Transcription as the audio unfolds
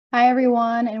Hi,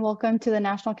 everyone, and welcome to the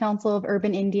National Council of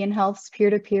Urban Indian Health's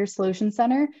Peer-to-Peer Solution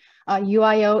Center,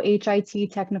 UIO HIT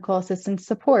Technical Assistance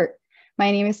Support.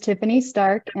 My name is Tiffany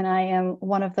Stark, and I am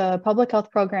one of the Public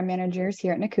Health Program Managers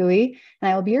here at NCUI,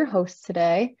 and I will be your host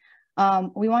today.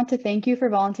 We want to thank you for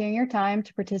volunteering your time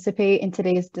to participate in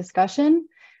today's discussion.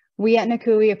 We at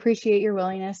NCUI appreciate your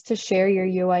willingness to share your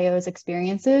UIO's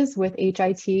experiences with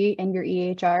HIT and your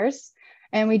EHRs.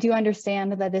 And we do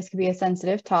understand that this could be a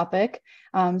sensitive topic.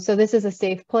 So this is a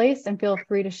safe place, and feel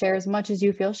free to share as much as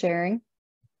you feel sharing.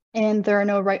 And there are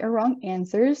no right or wrong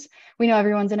answers. We know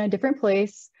everyone's in a different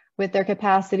place with their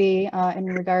capacity in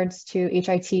regards to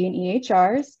HIT and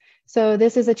EHRs. So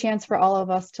this is a chance for all of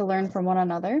us to learn from one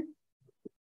another.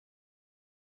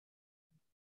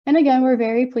 And again, we're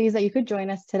very pleased that you could join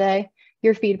us today.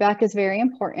 Your feedback is very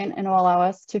important and will allow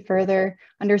us to further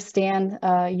understand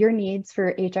your needs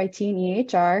for HIT and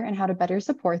EHR and how to better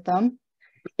support them.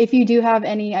 If you do have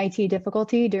any IT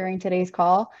difficulty during today's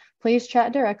call, please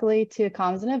chat directly to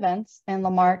Comms and Events, and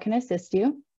Lamar can assist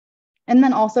you. And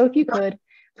then also, if you could,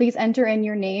 please enter in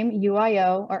your name,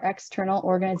 UIO, or external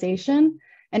organization,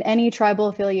 and any tribal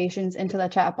affiliations into the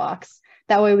chat box.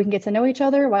 That way we can get to know each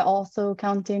other while also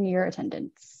counting your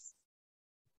attendance.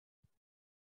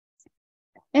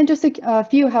 And just a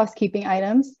few housekeeping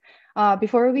items.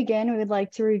 Before we begin, we would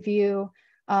like to review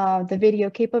the video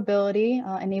capability,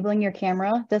 enabling your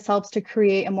camera. This helps to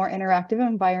create a more interactive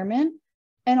environment.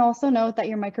 And also note that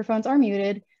your microphones are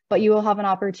muted, but you will have an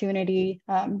opportunity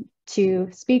to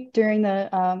speak during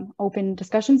the open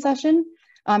discussion session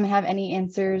and have any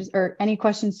answers or any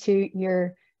questions to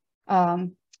your,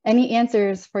 any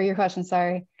answers for your questions,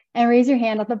 sorry. And raise your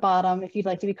hand at the bottom if you'd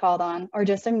like to be called on, or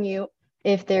just unmute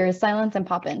if there is silence and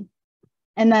pop in.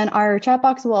 And then our chat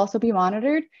box will also be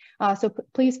monitored. So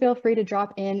please feel free to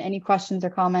drop in any questions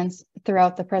or comments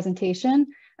throughout the presentation,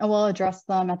 and we'll address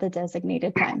them at the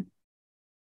designated time.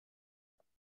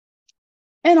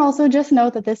 And also just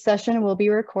note that this session will be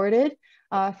recorded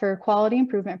for quality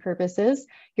improvement purposes.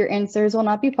 Your answers will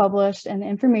not be published, and the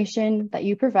information that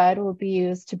you provide will be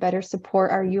used to better support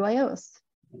our UIOs.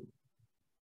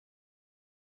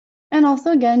 And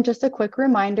also, again, just a quick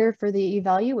reminder for the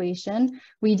evaluation,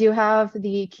 we do have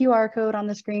the QR code on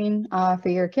the screen for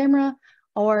your camera,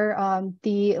 or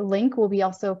the link will be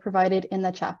also provided in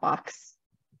the chat box.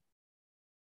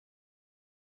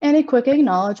 And a quick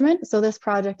acknowledgement. So this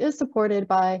project is supported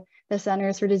by the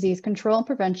Centers for Disease Control and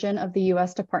Prevention of the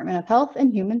U.S. Department of Health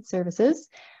and Human Services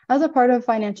as a part of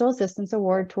financial assistance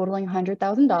award totaling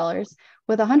 $100,000,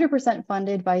 with 100%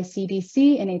 funded by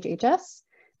CDC and HHS.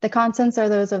 The contents are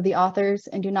those of the authors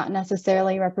and do not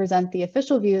necessarily represent the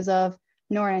official views of,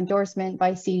 nor an endorsement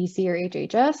by CDC or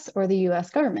HHS or the US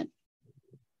government.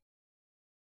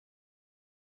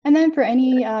 And then for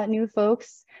any new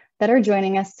folks that are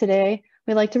joining us today,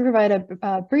 we'd like to provide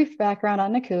a brief background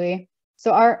on NCUI. So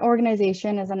our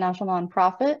organization is a national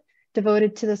nonprofit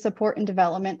devoted to the support and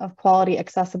development of quality,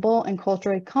 accessible, and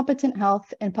culturally competent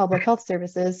health and public health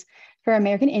services for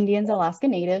American Indians, Alaska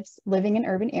Natives living in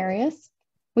urban areas.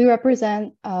 We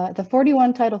represent the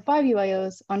 41 Title V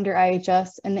UIOs under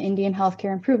IHS and the Indian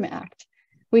Healthcare Improvement Act.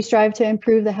 We strive to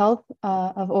improve the health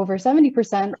of over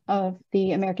 70% of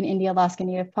the American Indian Alaska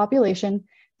Native population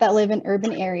that live in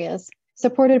urban areas,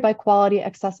 supported by quality,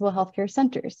 accessible healthcare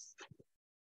centers.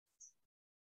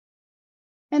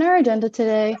 In our agenda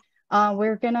today,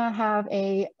 we're gonna have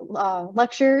a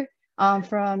lecture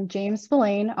from James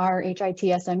Spillane, our HIT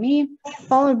SME,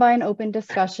 followed by an open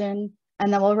discussion.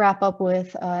 And then we'll wrap up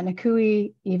with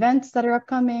NCUI events that are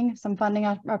upcoming, some funding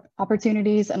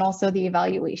opportunities, and also the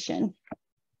evaluation.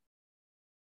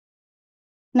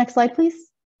 Next slide, please.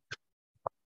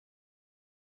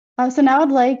 So now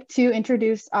I'd like to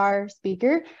introduce our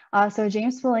speaker. So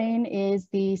James Spillane is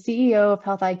the CEO of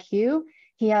Health IQ.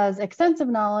 He has extensive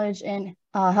knowledge in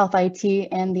health IT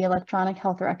and the electronic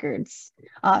health records.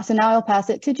 So now I'll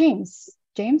pass it to James.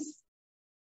 James?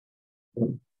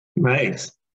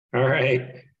 Nice. All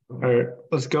right,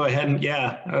 let's go ahead and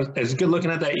it's good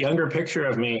looking at that younger picture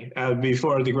of me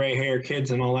before the gray hair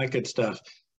kids and all that good stuff.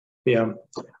 Yeah.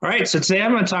 All right. So today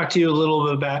I'm going to talk to you a little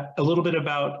bit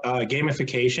about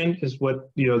gamification, is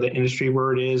what the industry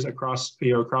word is across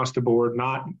across the board,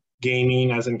 not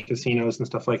gaming as in casinos and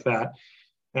stuff like that.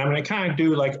 And I'm going to kind of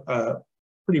do like a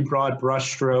pretty broad brush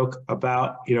stroke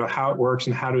about how it works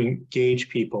and how to engage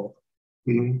people.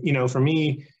 For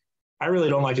me, I really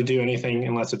don't like to do anything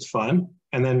unless it's fun.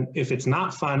 And then if it's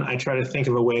not fun, I try to think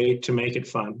of a way to make it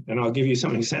fun. And I'll give you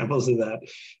some examples of that.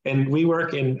 And we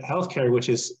work in healthcare, which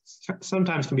is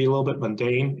sometimes can be a little bit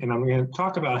mundane. And I'm going to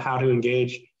talk about how to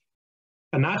engage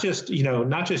not just,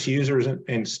 not just users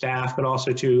and staff, but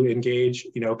also to engage,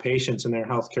 patients in their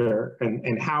healthcare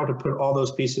and how to put all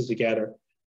those pieces together.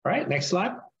 All right, next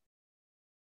slide.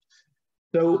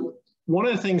 So one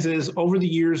of the things is over the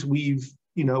years, we've,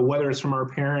 whether it's from our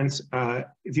parents,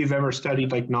 if you've ever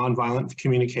studied like nonviolent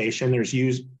communication, there's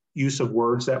use of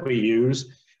words that we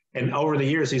use. And over the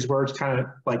years, these words kind of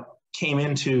like came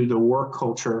into the work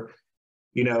culture,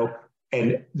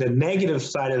 and the negative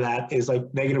side of that is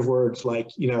like negative words like,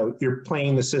 you're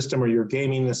playing the system or you're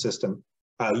gaming the system.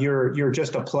 You're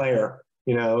just a player,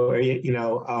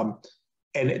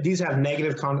 and these have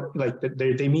negative,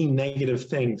 they mean negative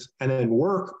things. And then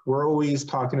work, we're always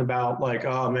talking about like,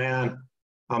 oh man,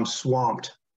 I'm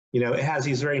swamped. It has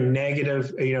these very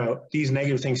negative, these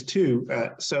negative things too.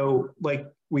 So like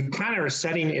we kind of are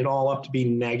setting it all up to be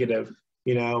negative,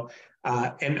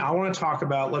 and I want to talk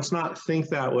about, let's not think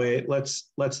that way.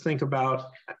 Let's think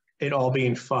about it all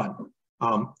being fun.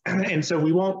 And so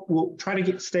we'll try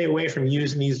to stay away from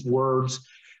using these words,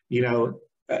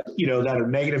 that are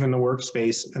negative in the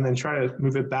workspace, and then try to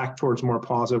move it back towards more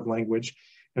positive language.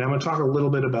 And I'm going to talk a little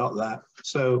bit about that.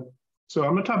 So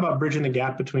I'm going to talk about bridging the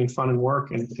gap between fun and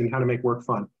work and how to make work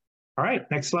fun. All right,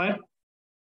 next slide.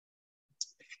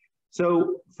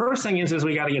 So first thing is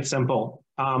we got to get simple.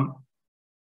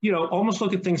 Almost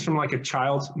look at things from like a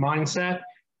child's mindset,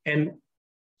 and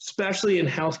especially in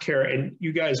healthcare, and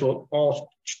you guys will all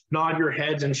nod your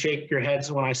heads and shake your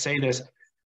heads when I say this,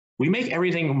 we make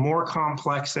everything more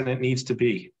complex than it needs to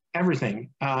be. Everything,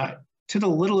 to the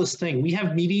littlest thing. We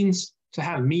have meetings to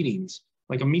have meetings,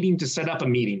 like a meeting to set up a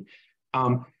meeting.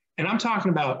 And I'm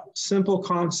talking about simple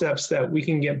concepts that we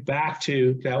can get back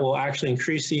to that will actually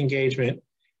increase the engagement.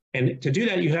 And to do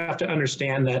that, you have to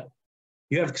understand that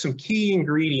you have some key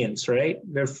ingredients, right?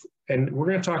 And we're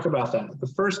going to talk about that. The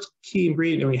first key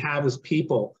ingredient we have is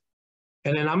people.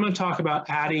 And then I'm going to talk about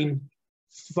adding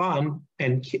fun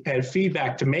and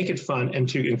feedback to make it fun and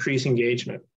to increase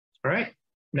engagement. All right,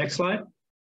 next slide.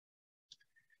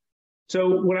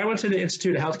 So when I went to the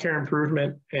Institute of Healthcare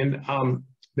Improvement and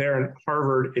there in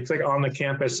Harvard, it's like on the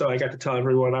campus. So I got to tell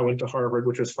everyone I went to Harvard,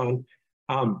 which was fun.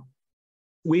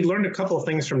 We learned a couple of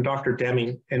things from Dr.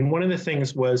 Deming, and one of the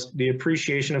things was the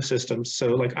appreciation of systems.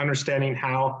 So like understanding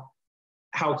how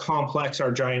complex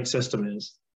our giant system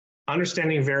is,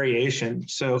 understanding variation.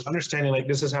 So understanding like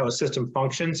this is how a system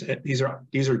functions. These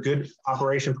are good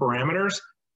operation parameters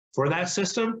for that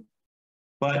system,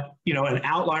 but an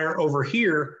outlier over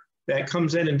here that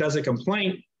comes in and does a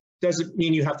complaint doesn't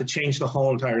mean you have to change the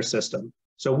whole entire system.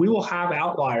 So we will have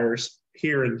outliers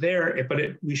here and there, but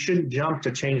we shouldn't jump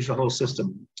to change the whole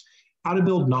system. How to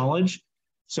build knowledge.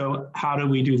 So how do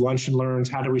we do lunch and learns?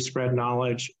 How do we spread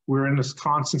knowledge? We're in this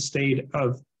constant state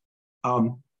of,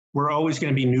 we're always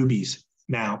going to be newbies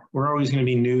now. We're always going to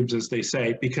be noobs, as they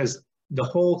say, because the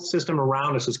whole system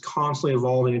around us is constantly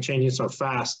evolving and changing so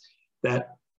fast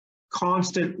that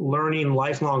constant learning,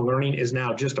 lifelong learning is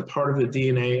now just a part of the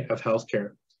DNA of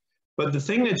healthcare. But the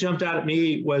thing that jumped out at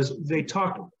me was they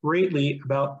talked greatly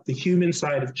about the human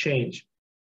side of change.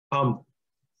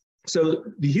 So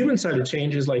the human side of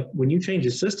change is like when you change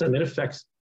a system, it affects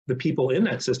the people in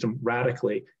that system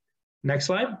radically. Next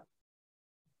slide.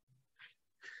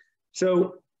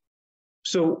 So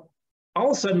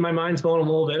all of a sudden my mind's blown a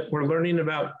little bit. We're learning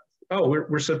about, oh,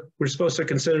 we're supposed to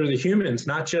consider the humans,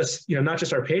 not just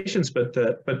our patients, but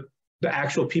the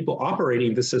actual people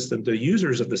operating the system, the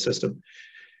users of the system.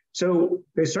 So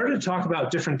they started to talk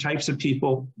about different types of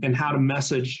people and how to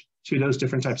message to those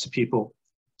different types of people.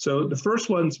 So the first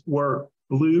ones were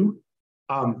blue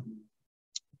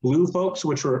folks,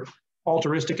 which were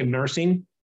altruistic and nursing,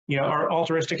 are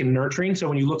altruistic and nurturing. So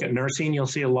when you look at nursing, you'll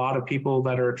see a lot of people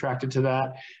that are attracted to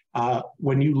that.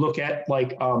 When you look at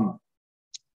like,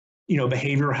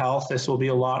 behavioral health, this will be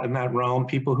a lot in that realm,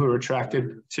 people who are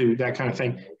attracted to that kind of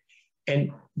thing. And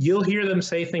you'll hear them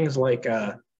say things like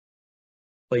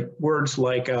words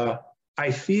like, I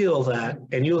feel that,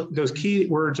 and those key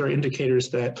words are indicators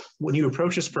that when you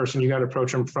approach this person, you got to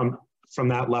approach them from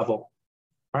that level.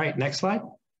 All right, next slide.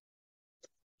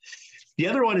 The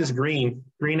other one is green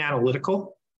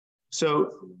analytical.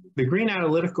 So the green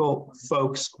analytical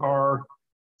folks are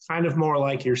kind of more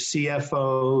like your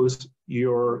CFOs,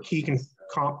 your key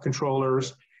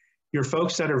controllers, your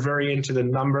folks that are very into the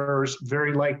numbers,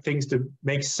 very like things to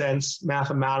make sense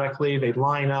mathematically. They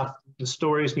line up. The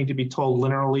stories need to be told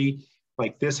linearly,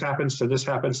 like this happens to this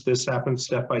happens, this happens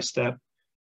step by step.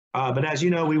 But as you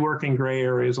know, we work in gray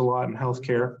areas a lot in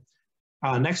healthcare.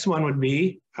 Next one would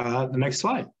be the next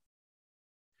slide,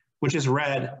 which is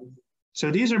red.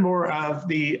 So these are more of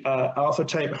the alpha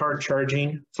type hard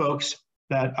charging folks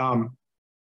that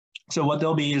So what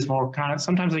they'll be is more kind of,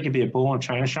 sometimes they can be a bull in a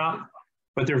china shop,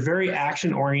 but they're very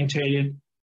action orientated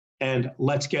and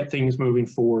let's get things moving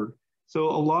forward. So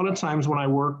a lot of times when I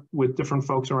work with different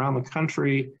folks around the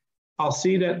country, I'll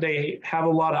see that they have a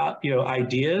lot of,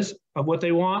 ideas of what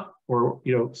they want, or,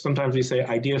 sometimes we say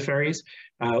idea fairies.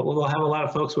 Well, they'll have a lot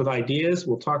of folks with ideas.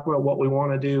 We'll talk about what we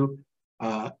want to do,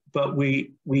 but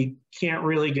we can't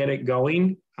really get it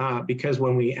going because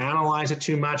when we analyze it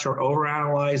too much or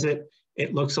overanalyze it,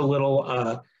 it looks a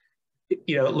little,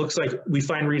 it looks like we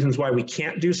find reasons why we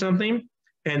can't do something.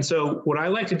 And so what I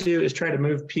like to do is try to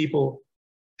move people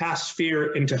past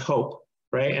fear into hope,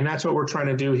 right? And that's what we're trying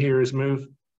to do here, is move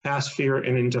past fear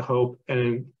and into hope,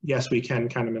 and yes, we can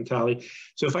kind of mentality.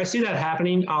 So if I see that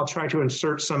happening, I'll try to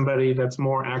insert somebody that's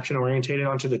more action orientated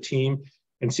onto the team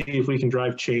and see if we can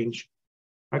drive change.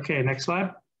 Okay, next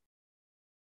slide.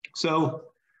 So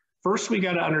first we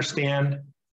got to understand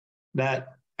that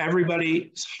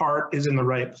everybody's heart is in the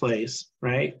right place,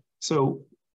 right? So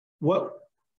what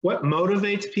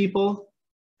motivates people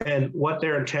and what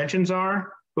their intentions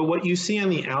are, but what you see on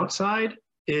the outside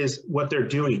is what they're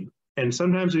doing. And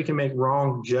sometimes we can make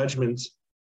wrong judgments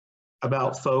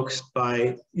about folks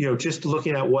by, just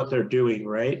looking at what they're doing,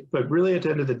 right? But really at the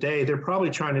end of the day, they're probably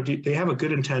they have a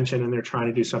good intention and they're trying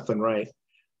to do something right.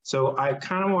 So I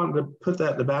kind of want to put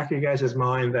that in the back of you guys'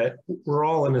 mind that we're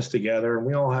all in this together and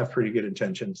we all have pretty good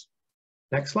intentions.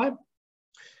 Next slide.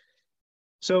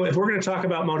 So if we're going to talk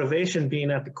about motivation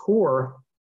being at the core,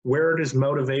 where does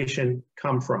motivation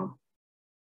come from?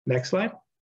 Next slide.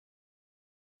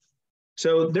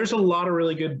 So there's a lot of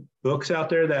really good books out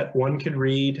there that one could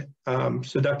read.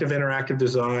 Seductive interactive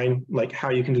design, like how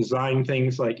you can design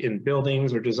things like in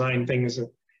buildings, or design things,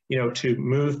 to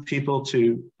move people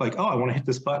to like, oh, I want to hit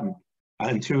this button.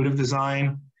 Intuitive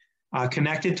design.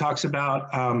 Connected talks about,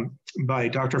 by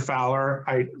Dr. Fowler.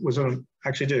 I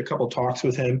actually did a couple talks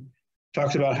with him.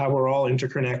 Talks about how we're all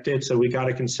interconnected. So we got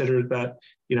to consider that,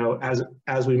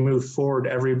 as we move forward,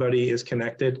 everybody is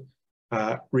connected.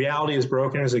 Reality is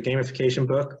Broken is a gamification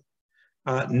book.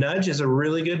 Nudge is a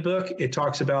really good book. It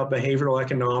talks about behavioral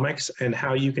economics and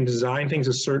how you can design things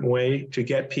a certain way to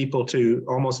get people to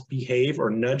almost behave or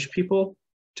nudge people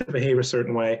to behave a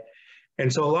certain way.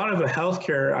 And so a lot of the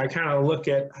healthcare, I kind of look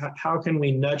at how can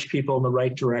we nudge people in the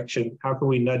right direction? How can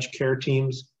we nudge care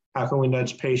teams? How can we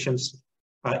nudge patients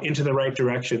into the right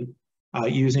direction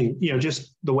using,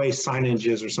 just the way signage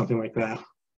is or something like that.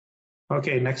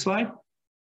 Okay, next slide.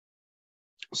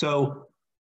 So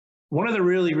one of the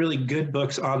really, really good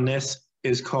books on this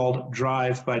is called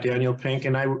Drive by Daniel Pink.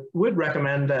 And I would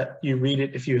recommend that you read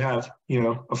it if you have,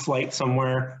 a flight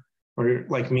somewhere, or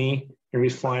like me, you're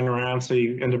just flying around, so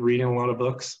you end up reading a lot of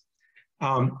books.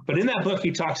 But in that book,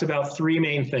 he talks about three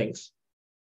main things: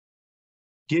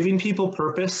 giving people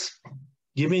purpose,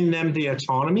 giving them the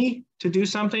autonomy to do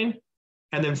something,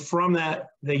 and then from that,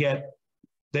 they get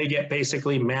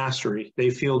basically mastery. They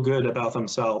feel good about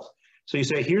themselves. So you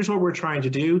say, here's what we're trying to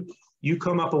do. You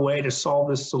come up a way to solve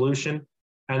this solution.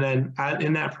 And then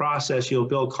in that process, you'll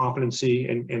build competency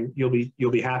and you'll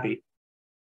be happy.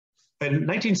 In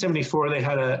 1974, they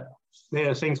had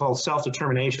a thing called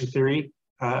self-determination theory,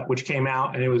 which came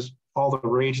out, and it was all the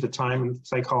rage at the time in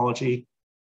psychology.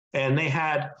 And they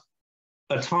had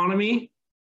autonomy,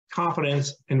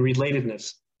 competence, and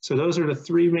relatedness. So those are the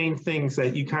three main things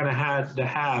that you kind of had to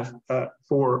have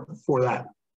for that.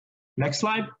 Next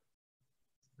slide.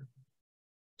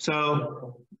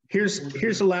 So here's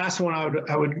the last one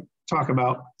I would talk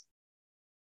about.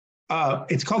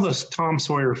 It's called the Tom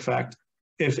Sawyer effect.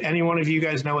 If any one of you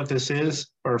guys know what this is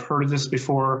or have heard of this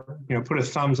before, put a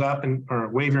thumbs up or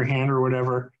wave your hand or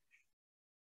whatever.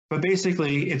 But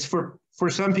basically, it's for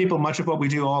some people, much of what we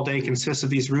do all day consists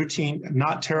of these routine,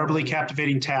 not terribly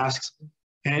captivating tasks.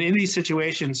 And in these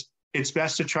situations, it's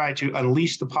best to try to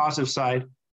unleash the positive side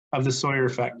of the Sawyer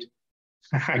effect.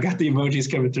 I got the emojis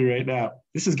coming through right now.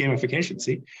 This is gamification,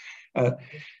 see?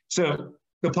 So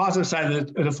the positive side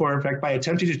of the Sawyer effect, by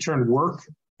attempting to turn work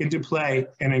into play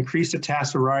and increase the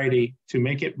task variety to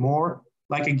make it more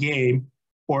like a game,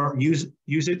 or use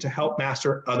it to help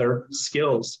master other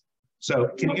skills. So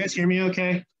can you guys hear me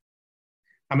okay?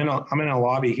 I'm in a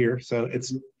lobby here, so it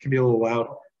can be a little loud.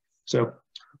 So,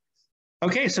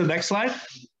 okay, so next slide.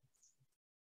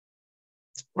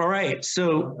 All right,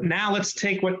 so now let's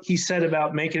take what he said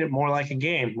about making it more like a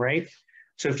game, right?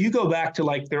 So if you go back to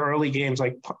like the early games,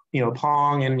 like,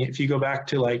 Pong, and if you go back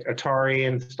to like Atari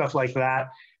and stuff like that,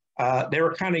 they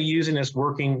were kind of using this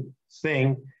working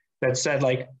thing that said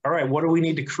like, all right, what do we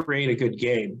need to create a good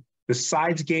game?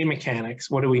 Besides game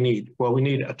mechanics, what do we need? Well, we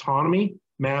need autonomy,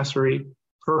 mastery,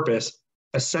 purpose,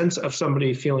 a sense of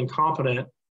somebody feeling competent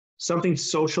something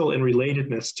social and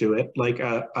relatedness to it, like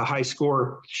a high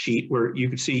score sheet where you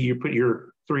can see you put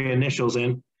your 3 initials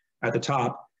in at the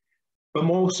top. But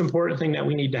most important thing that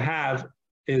we need to have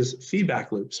is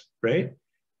feedback loops, right?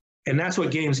 And that's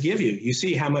what games give you. You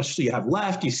see how much you have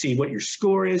left, you see what your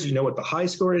score is, you know what the high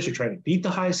score is, you're trying to beat the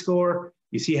high score,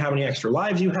 you see how many extra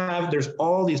lives you have. There's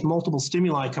all these multiple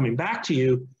stimuli coming back to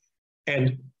you.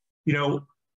 And, you know,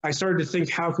 I started to think,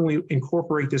 how can we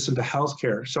incorporate this into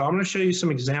healthcare? So I'm going to show you some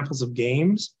examples of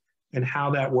games and how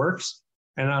that works.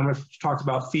 And I'm going to talk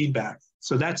about feedback.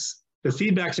 So that's, the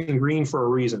feedback's in green for a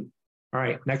reason. All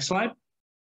right, next slide.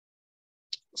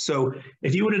 So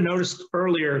if you would have noticed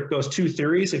earlier, those 2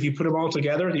 theories, if you put them all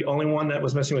together, the only one that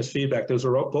was missing was feedback. Those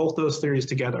are both those theories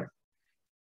together.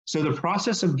 So the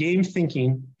process of game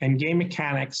thinking and game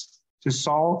mechanics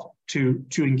to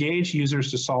engage users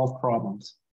to solve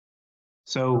problems.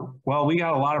 So, well, we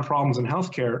got a lot of problems in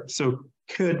healthcare. So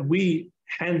could we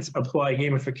hence apply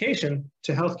gamification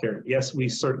to healthcare? Yes, we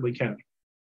certainly can.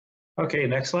 Okay,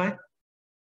 next slide.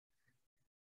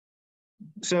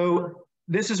 So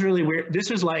this is really weird. This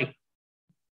is right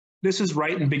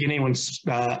in the beginning when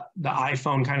the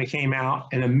iPhone kind of came out,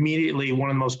 and immediately one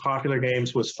of the most popular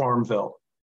games was Farmville,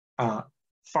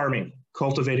 farming,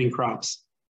 cultivating crops.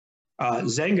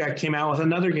 Zynga came out with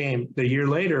another game the year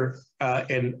later,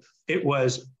 and it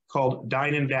was called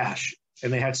Dine and Dash.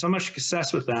 And they had so much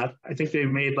success with that. I think they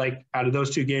made, like, out of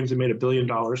those 2 games, they made $1 billion.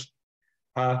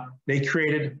 They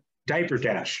created Diaper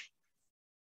Dash.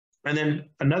 And then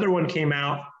another one came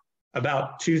out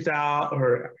about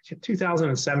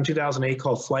 2007, 2008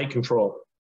 called Flight Control.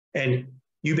 And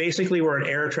you basically were an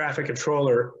air traffic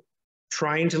controller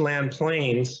trying to land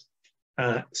planes.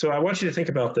 So I want you to think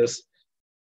about this.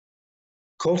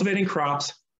 Cultivating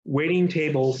crops, waiting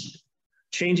tables,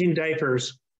 changing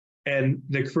diapers, and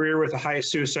the career with the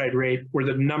highest suicide rate were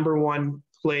the #1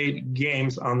 played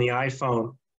games on the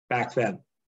iPhone back then.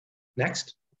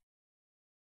 Next.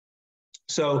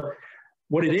 So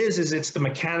what it is it's the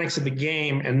mechanics of the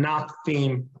game and not the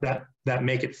theme that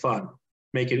make it fun,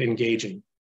 make it engaging.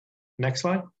 Next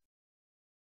slide.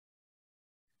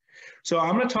 So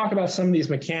I'm going to talk about some of these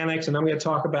mechanics, and I'm going to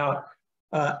talk about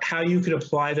how you could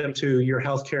apply them to your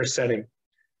healthcare setting.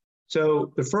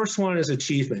 So the first one is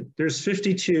achievement. There's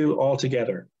 52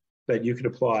 altogether that you could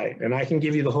apply, and I can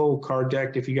give you the whole card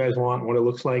deck if you guys want what it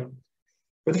looks like.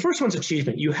 But the first one's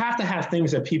achievement. You have to have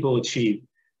things that people achieve.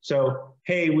 So,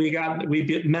 hey, we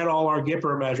met all our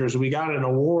GIPR measures. We got an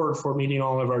award for meeting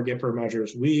all of our GIPR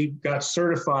measures. We got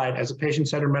certified as a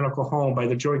patient-centered medical home by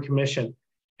the Joint Commission,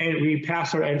 and we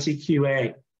passed our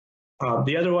NCQA.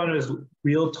 The other one is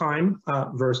real-time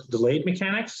versus delayed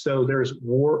mechanics. So there's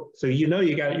so you're going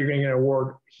to get an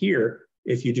award here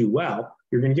if you do well.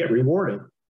 You're going to get rewarded.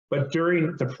 But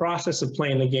during the process of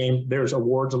playing the game, there's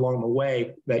awards along the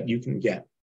way that you can get.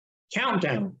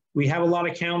 Countdown. We have a lot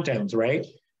of countdowns, right?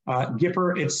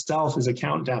 GIPR itself is a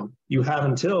countdown. You have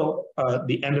until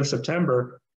the end of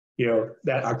September,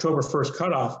 that October 1st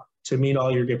cutoff to meet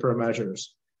all your GIPR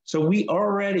measures. So we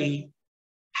already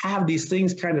have these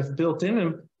things kind of built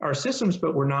in our systems,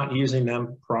 but we're not using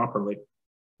them properly.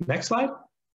 Next slide.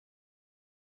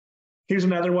 Here's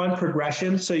another one,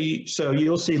 progression. So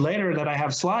you'll see later that I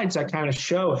have slides that kind of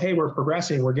show, hey, we're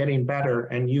progressing, we're getting better.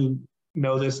 And you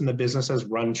know this in the business as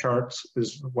run charts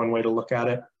is one way to look at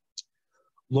it.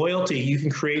 Loyalty, you can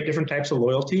create different types of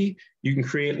loyalty. You can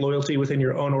create loyalty within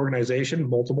your own organization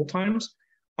multiple times.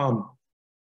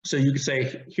 So you could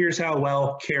say, here's how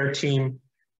well care team,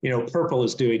 purple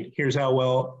is doing. Here's how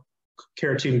well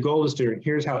care team gold is doing.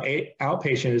 Here's how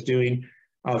outpatient is doing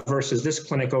versus this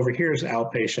clinic over here is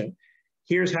outpatient.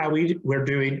 Here's how we're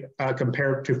doing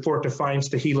compared to Fort Defiance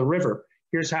to Gila River.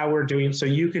 Here's how we're doing. So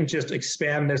you can just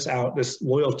expand this out, this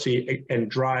loyalty,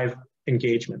 and drive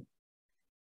engagement.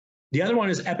 The other one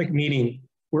is epic meeting.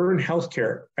 We're in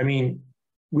healthcare. I mean,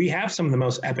 we have some of the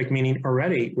most epic meeting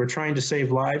already. We're trying to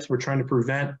save lives. We're trying to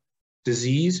prevent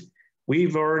disease.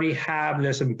 We've already have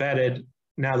this embedded.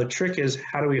 Now the trick is,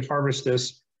 how do we harvest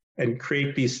this and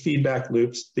create these feedback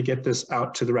loops to get this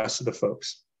out to the rest of the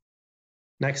folks?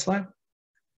 Next slide.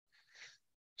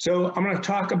 So I'm going to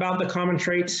talk about the common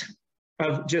traits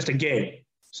of just a game.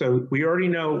 So we already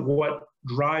know what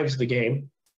drives the game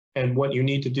and what you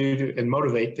need to do and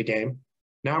motivate the game.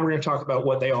 Now we're going to talk about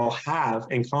what they all have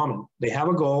in common. They have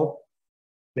a goal,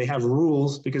 they have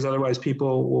rules, because otherwise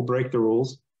people will break the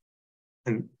rules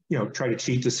and try to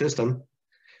cheat the system.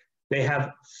 They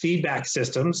have feedback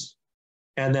systems,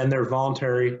 and then their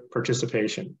voluntary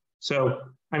participation. So,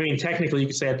 I mean, technically you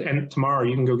could say at the end tomorrow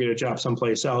you can go get a job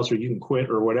someplace else, or you can quit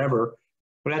or whatever.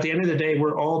 But at the end of the day,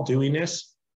 we're all doing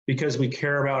this because we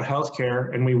care about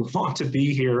healthcare and we want to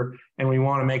be here and we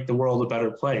want to make the world a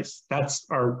better place. That's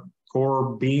our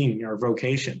core being, our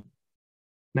vocation.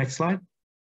 Next slide.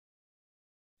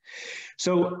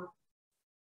 So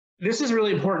this is a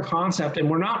really important concept, and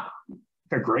we're not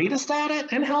the greatest at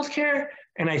it in healthcare,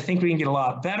 and I think we can get a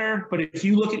lot better. But if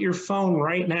you look at your phone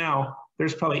right now,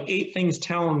 there's probably 8 things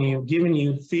telling you, giving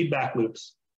you feedback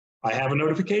loops. I have a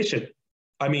notification.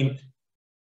 I mean,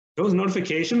 those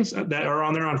notifications that are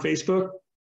on there on Facebook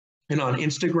and on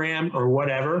Instagram or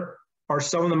whatever are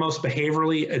some of the most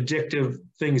behaviorally addictive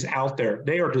things out there.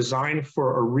 They are designed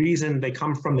for a reason. They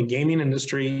come from the gaming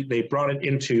industry. They brought it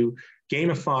into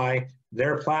gamify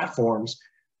their platforms.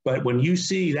 But when you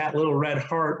see that little red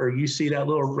heart or you see that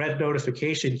little red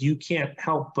notification, you can't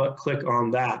help but click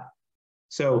on that.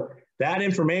 So that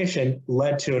information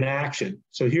led to an action.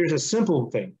 So here's a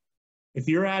simple thing. If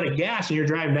you're out of gas and you're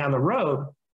driving down the road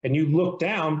and you look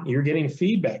down, you're getting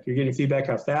feedback. You're getting feedback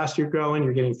how fast you're going.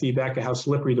 You're getting feedback of how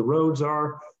slippery the roads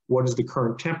are. What is the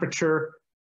current temperature?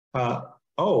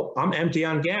 Oh, I'm empty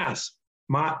on gas.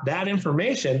 That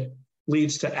information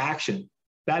leads to action.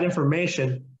 That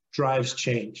information drives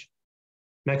change.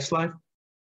 Next slide.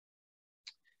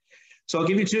 So I'll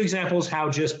give you 2 examples how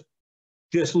just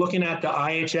looking at the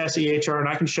IHS, EHR, and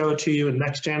I can show it to you, and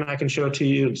NextGen I can show it to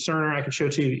you, and Cerner I can show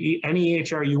it to you, any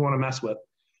EHR you want to mess with.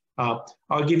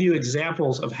 I'll give you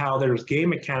examples of how there's game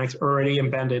mechanics already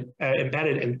embedded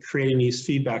in creating these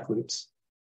feedback loops.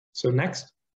 So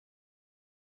next.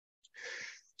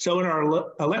 So in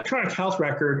our electronic health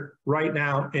record right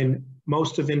now in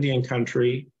most of Indian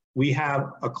country, we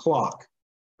have a clock,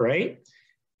 right?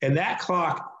 And that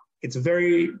clock, it's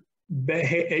very,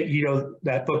 you know,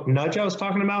 that book Nudge I was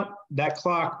talking about, that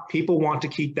clock, people want to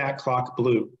keep that clock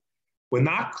blue. When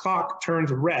that clock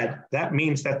turns red, that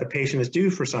means that the patient is due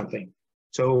for something.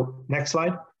 So next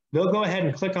slide. They'll go ahead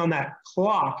and click on that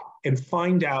clock and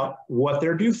find out what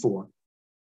they're due for.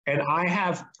 And I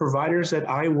have providers that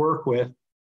I work with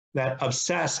that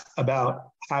obsess about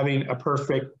having a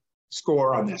perfect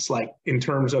score on this, like in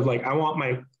terms of like, I want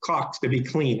my clocks to be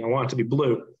clean. I want it to be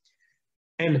blue.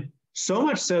 And so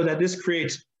much so that this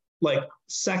creates like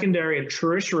secondary and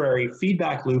tertiary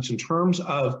feedback loops in terms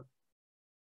of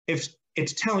if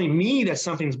it's telling me that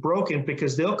something's broken,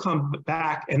 because they'll come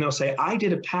back and they'll say, I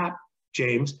did a PAP,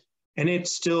 James, and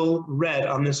it's still red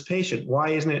on this patient.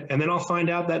 Why isn't it? And then I'll find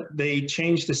out that they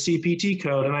changed the CPT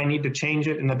code and I need to change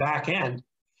it in the back end.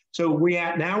 So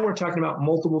now we're talking about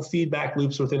multiple feedback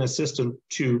loops within a system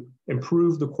to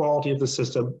improve the quality of the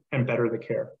system and better the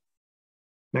care.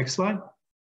 Next slide.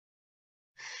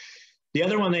 The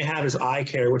other one they have is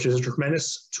iCare, which is a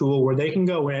tremendous tool where they can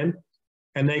go in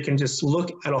and they can just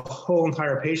look at a whole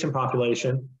entire patient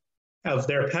population of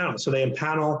their panel. So they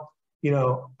empanel,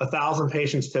 1,000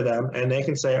 patients to them, and they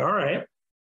can say, all right,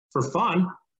 for fun,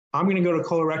 I'm going to go to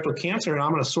colorectal cancer and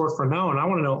I'm going to sort for no, and I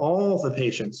want to know all the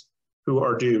patients who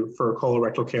are due for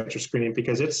colorectal cancer screening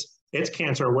because it's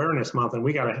Cancer Awareness Month and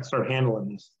we got to start handling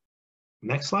this.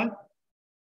 Next slide.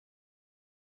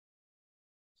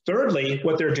 Thirdly,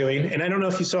 what they're doing, and I don't know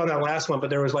if you saw that last one,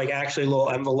 but there was like actually a little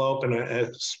envelope and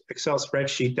an Excel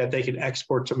spreadsheet that they could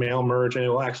export to mail merge, and it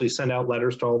will actually send out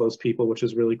letters to all those people, which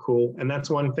is really cool. And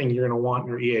that's one thing you're going to want in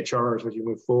your EHRs as you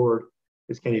move forward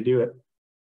is, can you do it?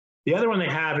 The other one they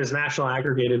have is National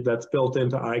Aggregated that's built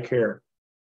into iCare.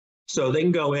 So they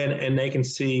can go in and they can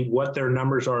see what their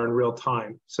numbers are in real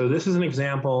time. So this is an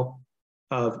example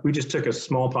of, we just took a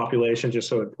small population just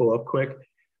so it'd pull up quick.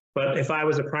 But if I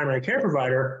was a primary care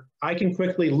provider, I can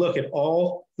quickly look at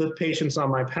all the patients on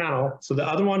my panel. So the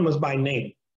other one was by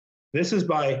name. This is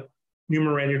by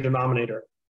numerator denominator.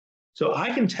 So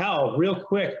I can tell real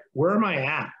quick, where am I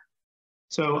at?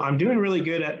 So I'm doing really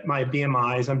good at my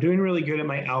BMIs. I'm doing really good at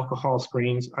my alcohol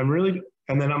screens.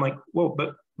 And then I'm like, whoa,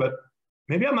 but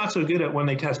maybe I'm not so good at when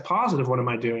they test positive. What am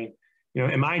I doing?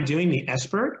 Am I doing the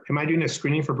SBIRT? Am I doing a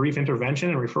screening for brief intervention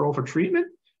and referral for treatment?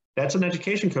 That's an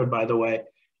education code, by the way.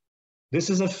 This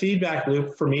is a feedback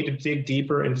loop for me to dig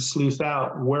deeper and to sleuth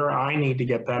out where I need to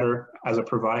get better as a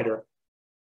provider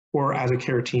or as a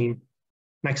care team.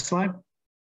 Next slide.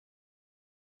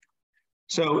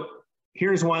 So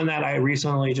here's one that I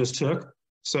recently just took.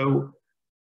 So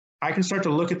I can start to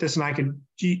look at this and I can,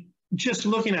 just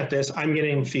looking at this, I'm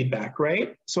getting feedback,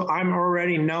 right? So I'm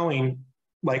already knowing,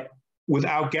 like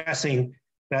without guessing,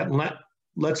 that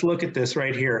let's look at this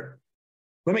right here.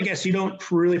 Let me guess, you don't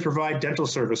really provide dental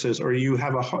services, or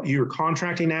you're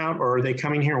contracting out, or are they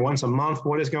coming here once a month?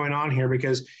 What is going on here?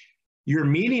 Because you're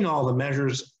meeting all the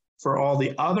measures for all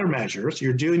the other measures.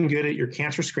 You're doing good at your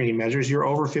cancer screening measures. You're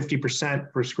over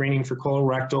 50% for screening for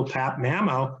colorectal, pap,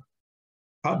 mammo.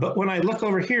 But when I look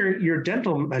over here, your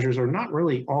dental measures are not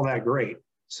really all that great.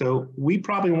 So we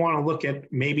probably want to look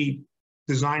at maybe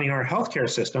designing our healthcare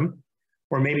system,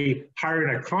 or maybe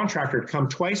hiring a contractor to come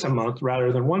twice a month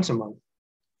rather than once a month.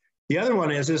 The other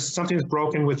one is something's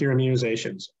broken with your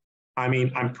immunizations. I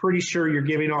mean, I'm pretty sure you're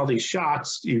giving all these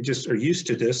shots. You just are used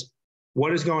to this.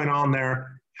 What is going on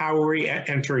there? How are we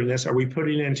entering this? Are we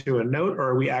putting it into a note, or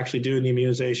are we actually doing the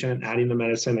immunization and adding the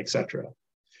medicine, et cetera?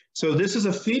 So this is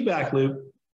a feedback loop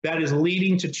that is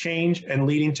leading to change and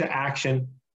leading to action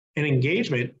and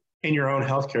engagement in your own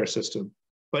healthcare system.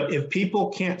 But if people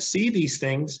can't see these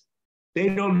things, they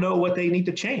don't know what they need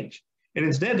to change. And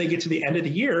instead, they get to the end of the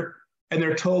year and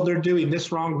they're told they're doing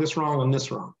this wrong, and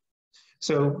this wrong.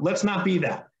 So let's not be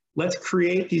that. Let's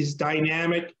create these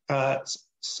dynamic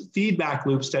feedback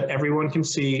loops that everyone can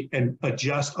see and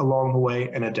adjust along the way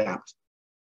and adapt.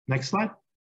 Next slide.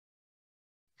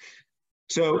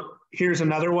 So here's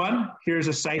another one. Here's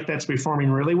a site that's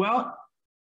performing really well.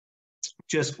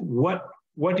 Just what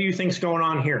do you think's going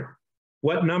on here?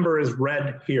 What number is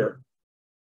red here?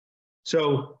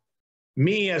 So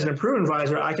me as an improvement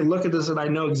advisor, I can look at this and I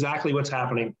know exactly what's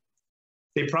happening.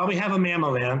 They probably have a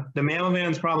mammo van. The mammo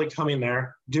van's probably coming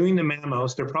there, doing the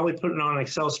mammos. They're probably putting it on an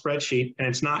Excel spreadsheet, and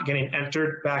it's not getting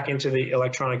entered back into the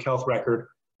electronic health record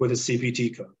with a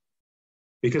CPT code.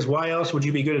 Because why else would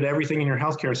you be good at everything in your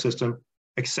healthcare system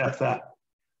except that?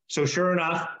 So sure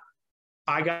enough,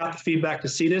 I got the feedback to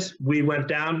see this. We went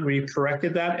down, we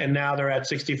corrected that, and now they're at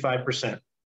 65%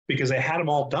 because they had them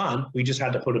all done. We just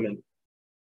had to put them in.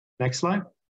 Next slide.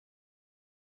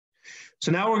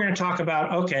 So now we're going to talk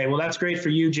about, okay, well, that's great for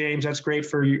you, James. That's great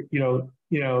for you know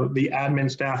the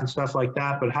admin staff and stuff like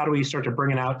that. But how do we start to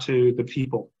bring it out to the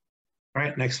people? All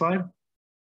right, next slide.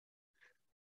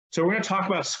 So we're going to talk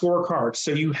about scorecards.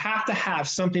 So you have to have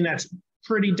something that's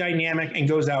pretty dynamic and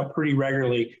goes out pretty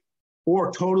regularly,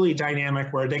 or totally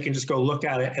dynamic where they can just go look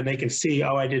at it and they can see,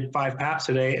 oh, I did 5 PAPs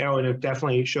today. Oh, and it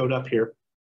definitely showed up here.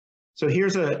 So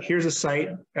here's a site.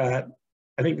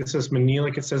 I think this is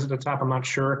Manilic, it says at the top, I'm not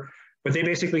sure. But they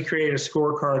basically created a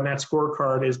scorecard, and that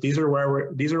scorecard is these are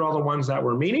all the ones that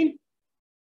we're meeting,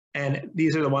 and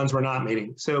these are the ones we're not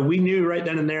meeting. So we knew right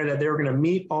then and there that they were going to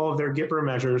meet all of their GIPR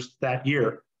measures that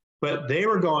year, but they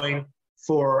were going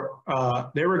for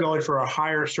a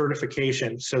higher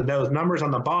certification. So those numbers on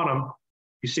the bottom,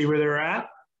 you see where they're at?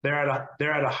 They're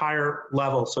at a higher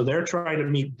level. So they're trying to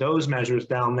meet those measures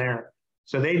down there.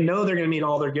 So they know they're going to meet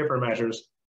all their GIPR measures.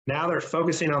 Now they're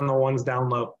focusing on the ones down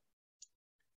low.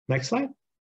 Next slide.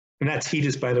 And that's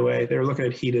HITS, by the way. They're looking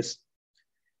at HITS.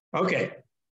 Okay.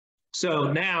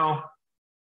 So now,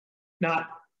 not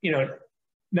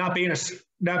being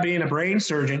a brain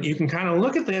surgeon, you can kind of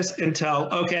look at this and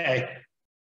tell, okay,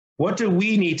 what do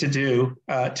we need to do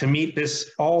to meet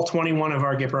this, all 21 of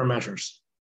our GIPR measures?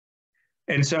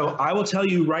 And so I will tell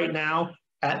you right now,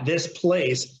 at this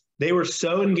place, they were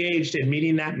so engaged in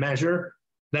meeting that measure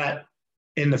that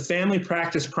in the family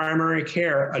practice primary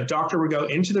care, a doctor would go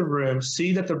into the room,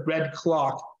 see that the red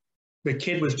clock, the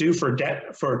kid was due for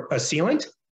a sealant,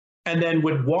 and then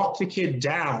would walk the kid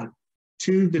down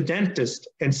to the dentist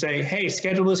and say, hey,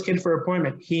 schedule this kid for an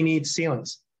appointment. He needs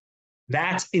sealants.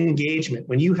 That's engagement.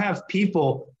 When you have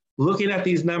people looking at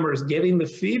these numbers, getting the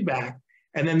feedback,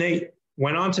 and then they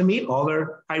went on to meet all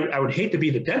their, I would hate to be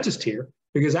the dentist here,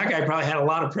 because that guy probably had a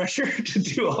lot of pressure to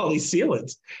do all these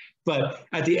sealants. But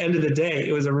at the end of the day,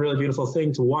 it was a really beautiful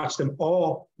thing to watch them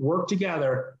all work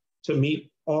together to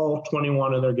meet all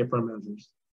 21 of their GIPR measures.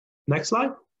 Next slide.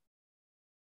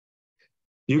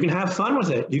 You can have fun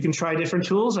with it. You can try different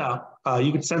tools out.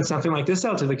 You can send something like this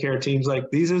out to the care teams, like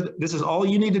this is all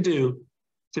you need to do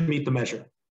to meet the measure.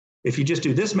 If you just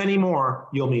do this many more,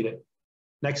 you'll meet it.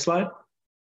 Next slide.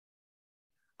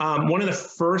 One of the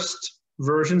first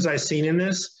versions I've seen in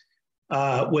this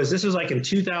was like in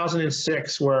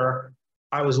 2006, where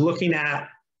I was looking at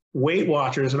Weight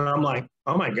Watchers and I'm like,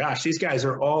 oh my gosh, these guys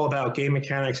are all about game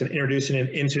mechanics and introducing it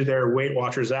into their Weight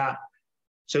Watchers app.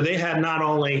 So they had not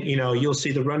only, you'll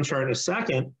see the run chart in a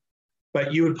second,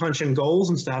 but you would punch in goals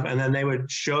and stuff, and then they would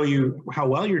show you how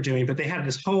well you're doing. But they had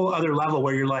this whole other level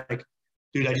where you're like,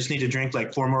 dude, I just need to drink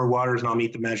like 4 more waters and I'll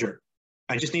meet the measure.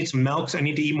 I just need some milks. I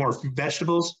need to eat more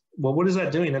vegetables. Well, what is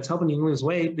that doing? That's helping you lose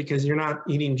weight because you're not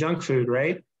eating junk food,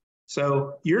 right?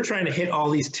 So you're trying to hit all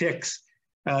these ticks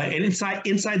and inside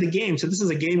the game. So this is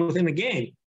a game within a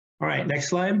game. All right, next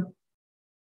slide.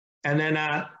 And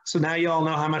then, so now you all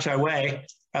know how much I weigh.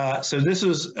 So this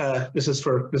is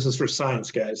for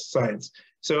science, guys, science.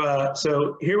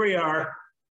 So here we are.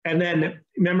 And then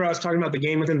remember I was talking about the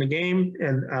game within the game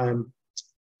and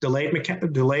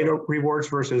delayed rewards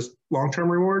versus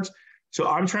long-term rewards. So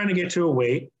I'm trying to get to a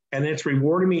weight, and it's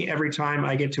rewarding me every time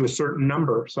I get to a certain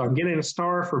number. So I'm getting a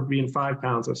star for being 5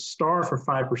 pounds, a star for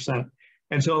 5%,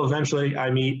 until eventually I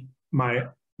meet my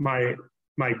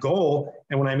goal.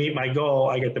 And when I meet my goal,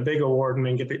 I get the big award, and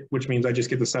then which means I just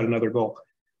get to set another goal.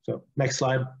 So next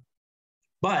slide.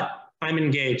 But I'm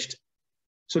engaged.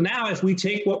 So now if we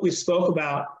take what we spoke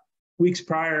about weeks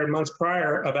prior, months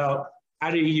prior, about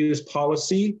how do you use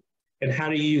policy and how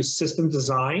do you use system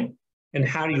design and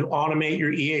how do you automate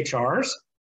your EHRs?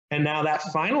 And now that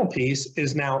final piece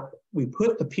is now we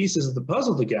put the pieces of the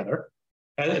puzzle together.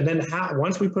 And then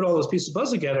once we put all those pieces of the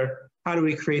puzzle together, how do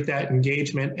we create that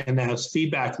engagement and those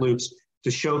feedback loops to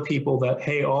show people that,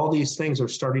 hey, all these things are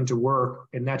starting to work,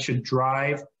 and that should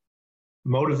drive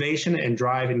motivation and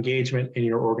drive engagement in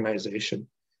your organization.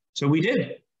 So we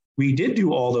did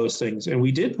do all those things, and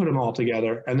we did put them all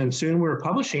together. And then soon we were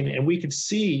publishing, and we could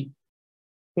see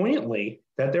poignantly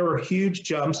that there were huge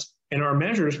jumps in our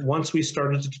measures once we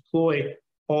started to deploy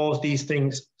all of these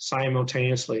things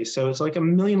simultaneously. So it's like a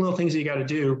million little things that you got to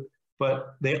do,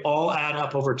 but they all add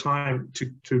up over time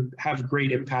to have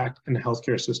great impact in the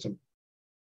healthcare system.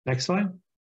 Next slide.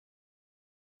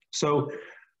 So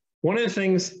one of the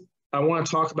things I want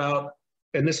to talk about,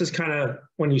 and this is kind of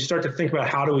when you start to think about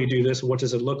how do we do this, what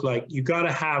does it look like, you got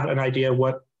to have an idea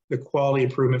what the quality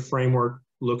improvement framework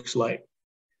looks like.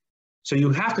 So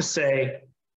you have to say,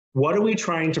 what are we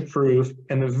trying to prove?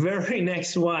 And the very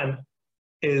next one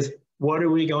is, what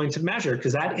are we going to measure?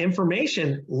 Because that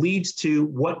information leads to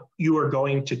what you are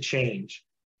going to change.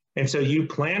 And so you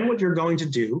plan what you're going to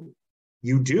do,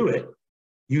 you do it,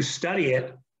 you study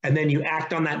it, and then you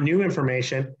act on that new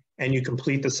information and you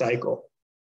complete the cycle.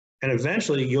 And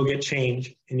eventually you'll get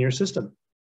change in your system.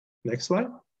 Next slide.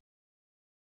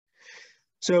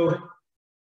 So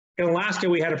in Alaska,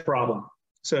 we had a problem.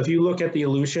 So if you look at the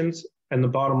Aleutians and the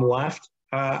bottom left,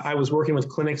 I was working with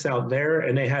clinics out there,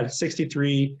 and they had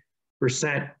 63%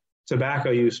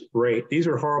 tobacco use rate. These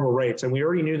were horrible rates, and we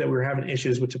already knew that we were having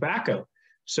issues with tobacco.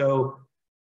 So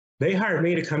they hired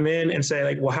me to come in and say,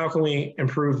 like, well, how can we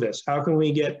improve this? How can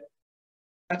we get,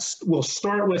 we'll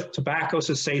start with tobacco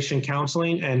cessation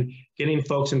counseling and getting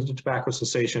folks into tobacco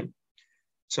cessation.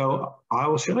 So I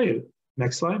will show you.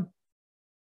 Next slide.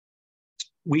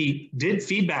 We did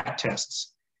feedback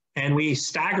tests, and we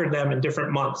staggered them in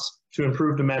different months to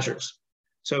improve the measures.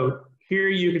 So here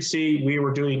you can see we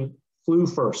were doing flu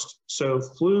first. So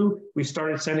flu, we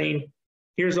started sending,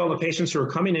 here's all the patients who are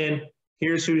coming in,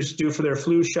 here's who's due for their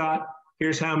flu shot,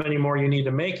 here's how many more you need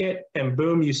to make it, and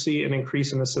boom, you see an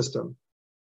increase in the system.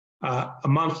 A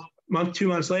month, 2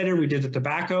 months later, we did the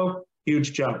tobacco,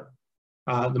 huge jump.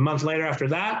 The month later after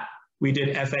that, we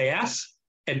did FAS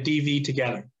and DV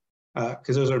together,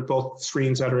 because those are both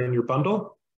screens that are in your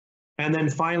bundle. And then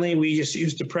finally, we just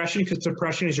used depression, because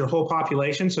depression is your whole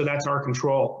population, so that's our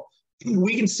control.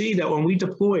 We can see that when we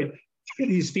deployed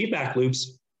these feedback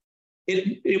loops,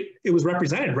 it was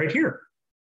represented right here.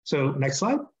 So next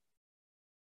slide.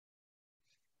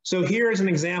 So here is an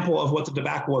example of what the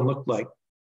tobacco one looked like.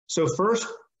 So first,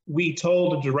 we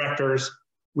told the directors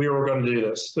we were going to do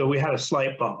this. So we had a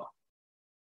slight bump.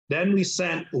 Then we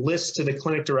sent lists to the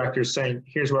clinic directors saying,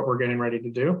 here's what we're getting ready to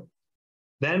do.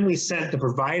 Then we sent the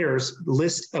providers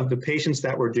list of the patients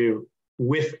that were due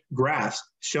with graphs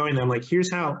showing them, like,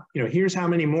 here's how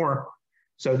many more.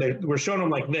 So we're showing them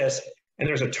like this, and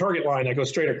there's a target line that goes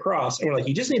straight across, and we're like,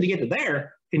 you just need to get to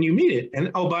there and you meet it.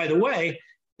 And oh, by the way,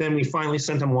 then we finally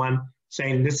sent them one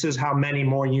saying, this is how many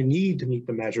more you need to meet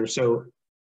the measure. So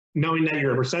knowing that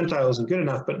your percentile isn't good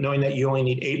enough, but knowing that you only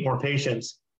need 8 more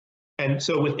patients. And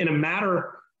so within a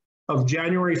matter of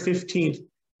January 15th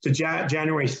to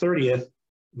January 30th,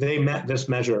 they met this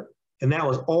measure. And that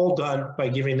was all done by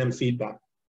giving them feedback.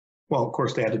 Well, of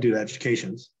course, they had to do the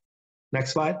educations.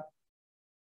 Next slide.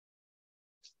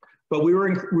 But we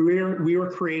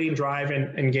were creating drive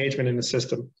and engagement in the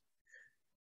system.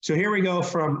 So here we go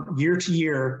from year to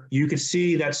year. You could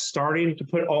see that starting to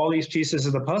put all these pieces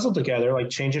of the puzzle together, like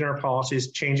changing our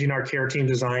policies, changing our care team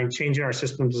design, changing our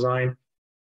system design,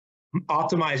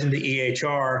 optimizing the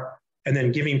EHR, and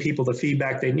then giving people the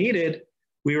feedback they needed.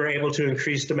 We were able to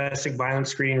increase domestic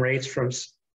violence screening rates from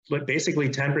basically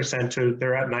 10% to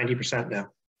they're at 90%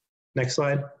 now. Next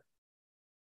slide.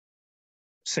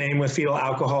 Same with fetal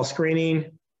alcohol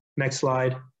screening. Next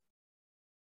slide.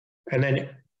 And then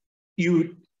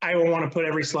I don't want to put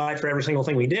every slide for every single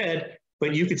thing we did,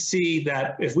 but you could see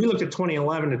that if we looked at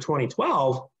 2011 to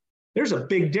 2012, there's a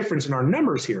big difference in our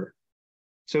numbers here.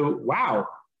 So, wow,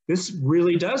 this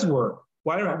really does work.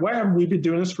 Why haven't we been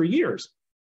doing this for years?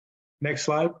 Next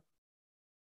slide.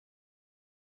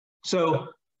 So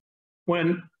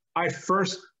when I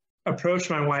first approached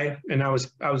my wife, and I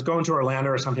was going to Orlando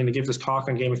or something to give this talk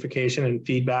on gamification and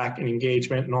feedback and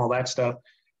engagement and all that stuff.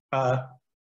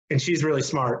 And she's really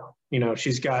smart. You know,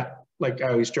 she's got, like I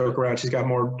always joke around, she's got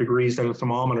more degrees than a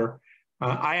thermometer.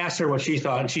 I asked her what she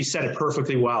thought, and she said it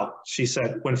perfectly well. She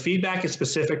said, when feedback is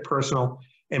specific, personal,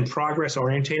 and progress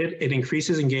orientated, it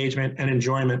increases engagement and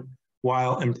enjoyment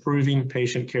while improving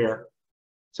patient care.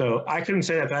 So I couldn't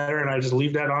say that better, and I just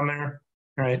leave that on there.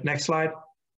 All right, next slide.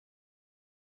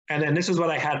 And then this is what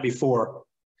I had before.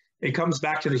 It comes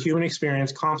back to the human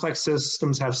experience. Complex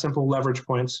systems have simple leverage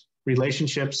points.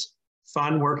 Relationships,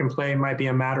 fun, work, and play might be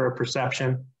a matter of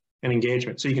perception and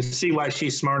engagement. So you can see why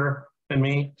she's smarter than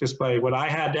me, just by what I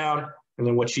had down and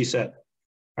then what she said.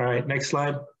 All right, next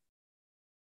slide.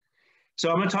 So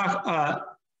I'm going to talk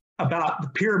about the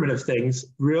pyramid of things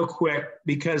real quick,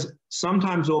 because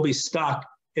sometimes we'll be stuck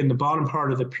in the bottom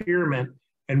part of the pyramid,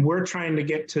 and we're trying to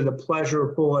get to the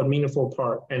pleasurable and meaningful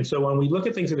part. And so when we look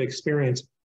at things of experience,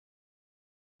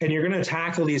 and you're going to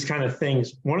tackle these kind of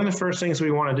things, one of the first things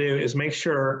we want to do is make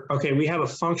sure, okay, we have a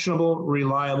functional,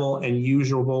 reliable, and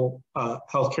usable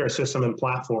healthcare system and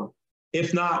platform.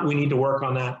 If not, we need to work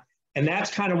on that. And that's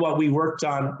kind of what we worked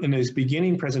on in those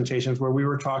beginning presentations, where we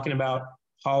were talking about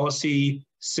policy,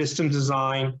 system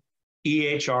design,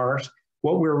 EHRs.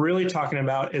 What we're really talking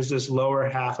about is this lower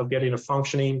half of getting a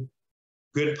functioning,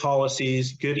 good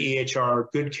policies, good EHR,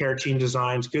 good care team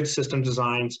designs, good system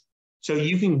designs, so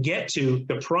you can get to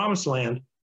the promised land,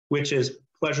 which is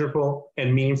pleasurable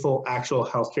and meaningful actual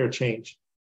healthcare change.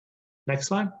 Next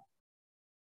slide.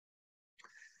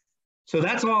 So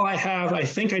that's all I have. I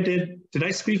think I did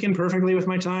I speak in perfectly with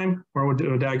my time, or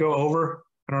did I go over?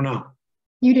 I don't know.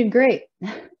 You did great.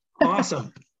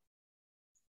 Awesome.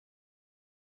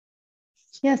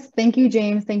 Yes, thank you,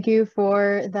 James. Thank you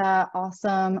for that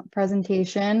awesome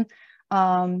presentation.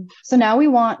 So now we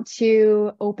want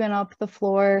to open up the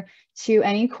floor to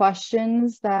any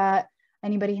questions that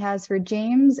anybody has for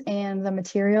James and the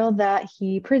material that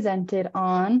he presented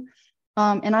on.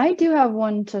 And I do have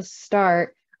one to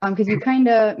start, because you kind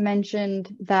of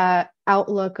mentioned that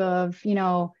outlook of, you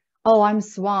know, oh, I'm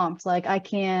swamped, like I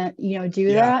can't, you know,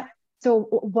 do that. So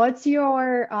what's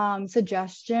your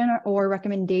suggestion or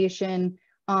recommendation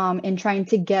in trying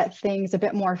to get things a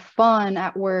bit more fun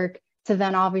at work, to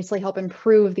then obviously help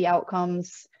improve the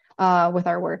outcomes with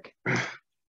our work?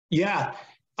 Yeah,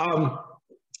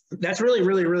 that's really,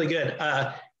 really, really good.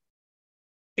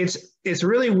 It's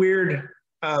really weird.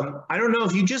 I don't know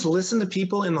if you just listen to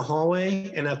people in the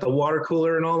hallway and at the water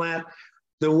cooler and all that,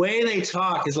 the way they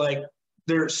talk is like,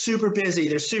 they're super busy,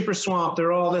 they're super swamped,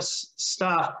 they're all this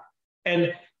stuff.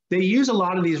 And they use a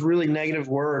lot of these really negative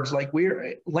words. Like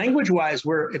language-wise,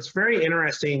 it's very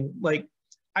interesting. Like,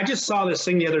 I just saw this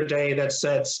thing the other day that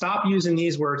said, stop using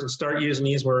these words and start using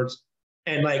these words.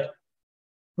 And like,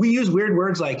 we use weird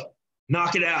words like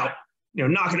knock it out, you know,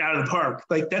 knock it out of the park.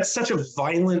 Like, that's such a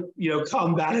violent, you know,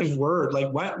 combative word.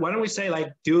 Like, why don't we say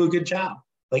like, do a good job?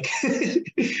 Like,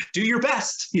 do your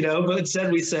best, you know, but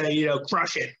instead we say, you know,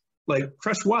 crush it. Like,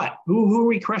 crush what? Who are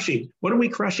we crushing? What are we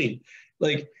crushing?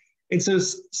 Like, and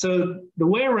so the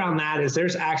way around that is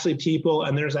there's actually people,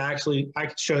 and there's actually, I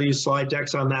could show you slide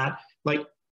decks on that. Like,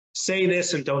 say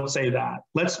this and don't say that.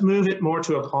 Let's move it more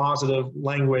to a positive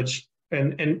language,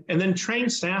 and then train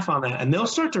staff on that. And they'll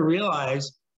start to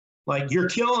realize, like, you're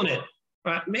killing it.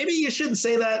 Maybe you shouldn't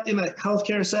say that in a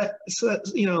healthcare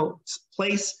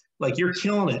place. Like, you're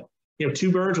killing it. You know,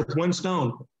 two birds with one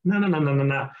stone.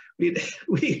 No.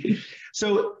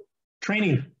 So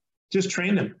training, just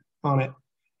train them on it.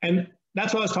 And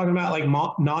that's what I was talking about, like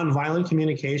nonviolent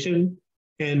communication.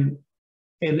 In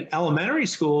elementary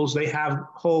schools, they have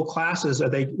whole classes that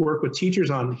they work with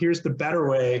teachers on. Here's the better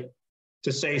way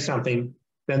to say something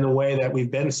than the way that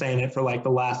we've been saying it for like the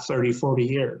last 30, 40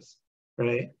 years,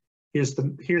 right? Here's how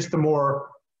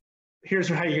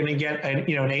you're going to get an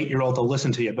 8-year-old to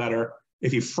listen to you better.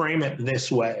 If you frame it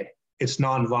this way, it's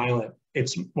nonviolent.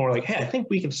 It's more like, hey, I think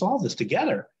we can solve this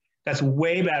together. That's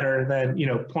way better than, you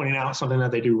know, pointing out something that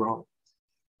they do wrong.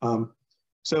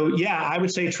 So yeah, I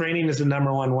would say training is the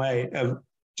 #1 way of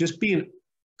just being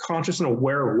conscious and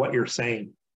aware of what you're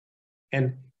saying.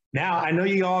 And now I know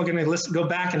you all are going to go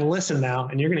back and listen now,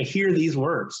 and you're going to hear these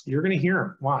words. You're going to hear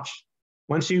them. Watch.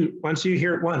 Once you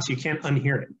hear it once, you can't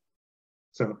unhear it.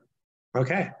 So,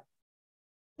 okay.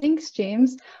 Thanks,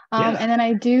 James. And then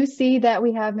I do see that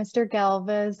we have Mr.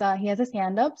 Galvez. He has his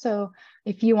hand up. So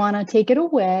if you want to take it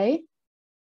away.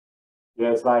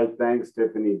 Yes, hi. Thanks,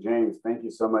 Tiffany. James, thank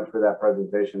you so much for that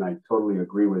presentation. I totally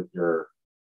agree with your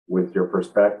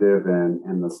perspective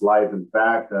and the slides. In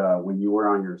fact, when you were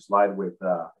on your slide with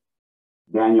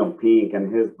Daniel Pink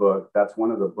and his book. That's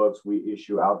one of the books we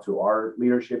issue out to our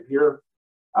leadership here.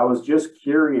 I was just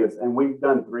curious, and we've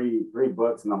done three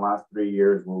books in the last 3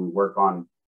 years where we work on,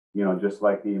 you know, just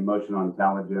like the emotional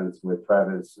intelligence with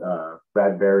Travis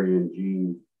Bradbury and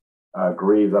Gene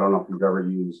Greaves. I don't know if you've ever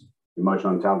used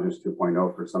Emotional Intelligence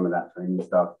 2.0 for some of that training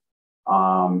stuff.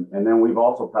 And then we've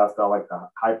also passed out like the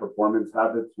high performance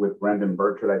habits with Brendan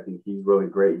Burchard. I think he's really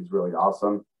great. He's really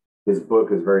awesome. His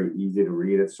book is very easy to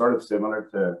read. It's sort of similar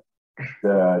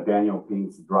to Daniel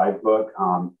Pink's Drive book.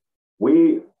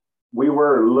 We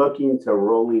were looking to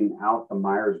rolling out the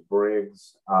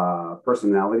Myers-Briggs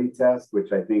personality test,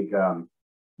 which I think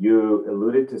you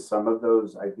alluded to some of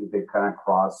those. I think they kind of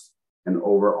cross and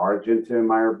overarch into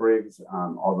Myers-Briggs,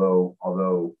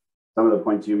 although some of the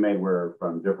points you made were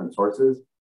from different sources.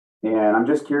 And I'm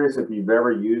just curious if you've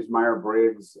ever used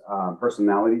Myers-Briggs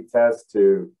personality test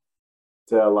to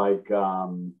like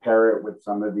pair it with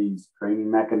some of these training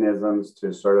mechanisms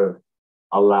to sort of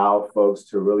allow folks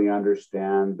to really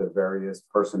understand the various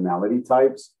personality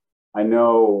types. I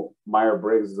know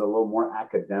Myers-Briggs is a little more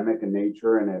academic in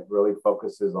nature, and it really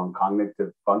focuses on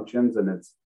cognitive functions, and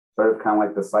it's sort of kind of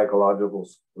like the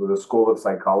school of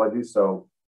psychology. So,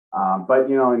 but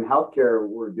you know, in healthcare,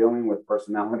 we're dealing with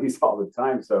personalities all the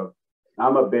time. So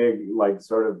I'm a big like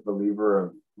sort of believer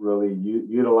of really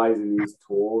utilizing these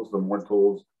tools. The more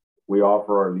tools we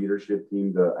offer our leadership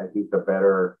team, I think the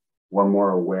better we're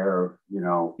more aware of, you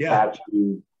know,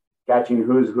 catching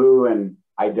who's who and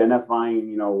identifying,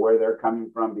 you know, where they're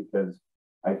coming from. Because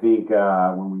I think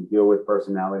when we deal with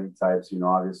personality types, you know,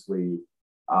 obviously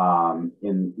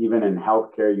even in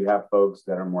healthcare, you have folks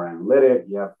that are more analytic,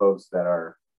 you have folks that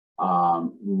are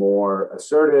more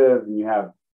assertive, and you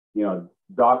have, you know,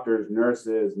 doctors,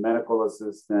 nurses, medical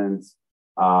assistants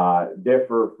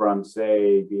differ from,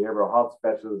 say, behavioral health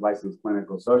specialists, licensed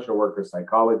clinical social workers,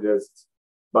 psychologists.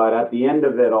 But at the end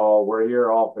of it all, we're here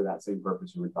all for that same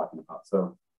purpose we were talking about.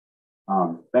 So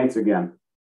thanks again.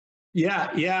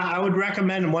 Yeah, I would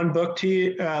recommend one book to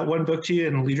you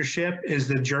in leadership is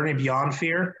The Journey Beyond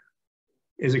Fear.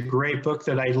 Is a great book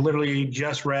that I literally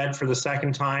just read for the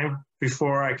second time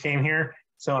before I came here.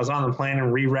 So I was on the plane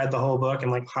and reread the whole book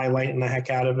and like highlighting the heck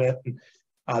out of it. And,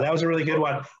 that was a really good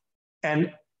one.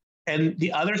 And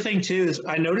the other thing too is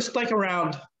I noticed like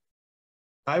around,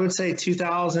 I would say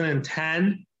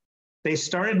 2010, they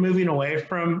started moving away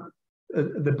from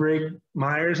the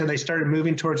Briggs-Myers, and they started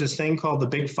moving towards this thing called the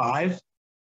Big Five.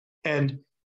 And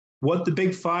what the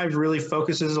Big Five really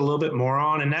focuses a little bit more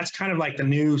on, and that's kind of like the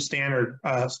new standard.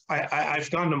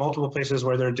 I've gone to multiple places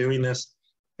where they're doing this,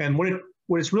 and what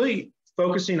it's really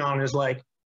focusing on is like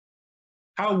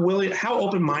how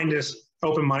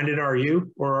open-minded are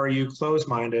you, or are you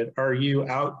closed-minded? Are you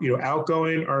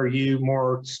outgoing? Are you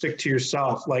more stick to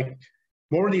yourself? Like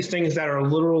more of these things that are a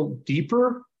little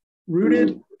deeper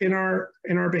rooted in our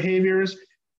behaviors.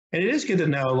 And it is good to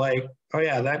know, like, oh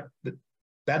yeah,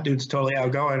 that dude's totally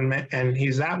outgoing and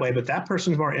he's that way, but that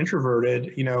person's more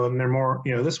introverted, you know, and they're more,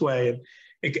 you know, this way.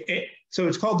 So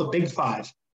it's called the Big Five.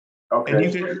 Okay. And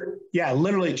you can,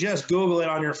 literally just Google it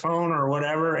on your phone or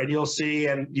whatever, and you'll see,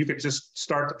 and you could just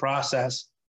start the process.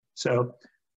 So,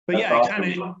 but that's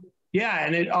awesome.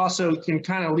 And it also can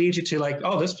kind of lead you to like,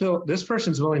 oh, this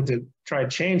person's willing to try to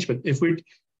change, but if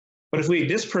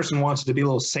this person wants to be a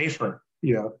little safer,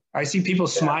 you know, I see people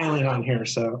smiling on here.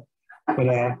 So,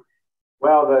 but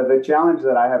well, the challenge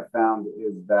that I have found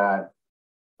is that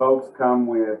folks come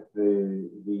with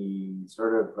the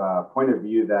sort of point of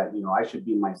view that, you know, I should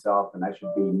be myself and I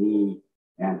should be me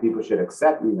and people should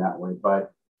accept me that way.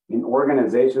 But in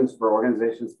organizations, for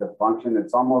organizations to function,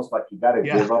 it's almost like you got to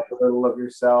give up a little of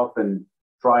yourself and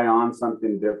try on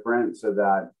something different so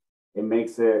that it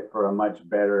makes it for a much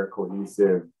better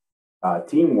cohesive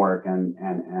teamwork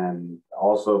and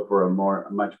also for a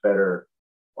much better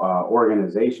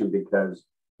organization. Because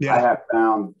I have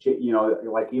found, you know,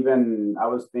 like even I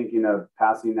was thinking of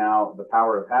passing out The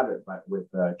Power of Habit with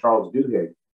Charles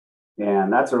Duhigg.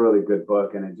 And that's a really good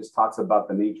book. And it just talks about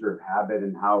the nature of habit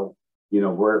and how, you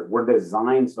know, we're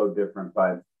designed so different,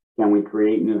 but can we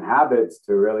create new habits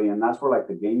to really, and that's where like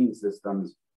the gaming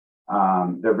systems,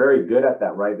 they're very good at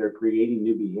that, right? They're creating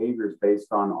new behaviors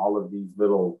based on all of these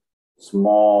little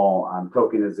small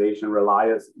tokenization.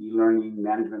 Relias e-learning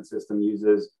management system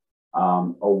uses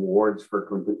awards for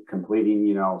completing,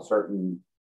 you know, certain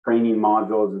training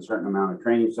modules and certain amount of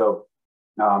training. So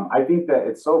I think that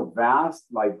it's so vast,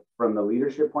 like from the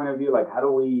leadership point of view, like how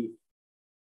do we,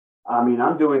 I mean,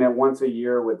 I'm doing it once a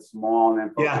year with small and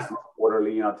then focusing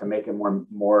quarterly, you know, to make it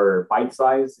more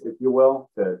bite-sized, if you will,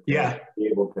 to be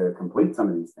able to complete some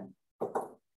of these things.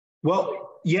 Well,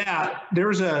 yeah, there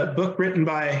was a book written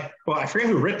by, well, I forget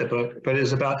who wrote the book, but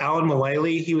it's about Alan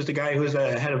Mulally. He was the guy who was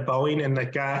the head of Boeing, and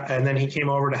then he came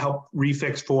over to help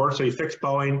refix Ford. So he fixed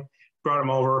Boeing, brought him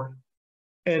over.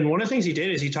 And one of the things he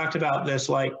did is he talked about this,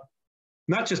 like,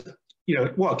 not just,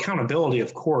 well, accountability,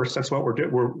 of course, that's what we're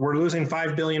doing. We're losing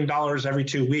 $5 billion every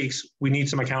 2 weeks. We need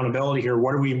some accountability here.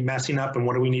 What are we messing up and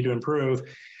what do we need to improve?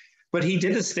 But he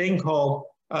did this thing called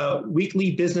a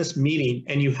weekly business meeting,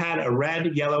 and you had a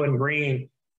red, yellow, and green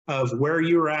of where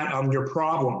you were at on your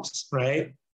problems,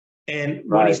 right? And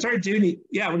when he started doing,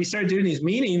 these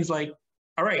meetings, like,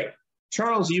 all right,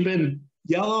 Charles, you've been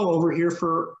yellow over here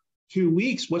for 2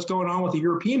 weeks. What's going on with the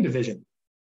European division?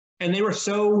 And they were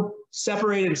so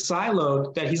separated and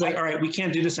siloed that he's like, all right, we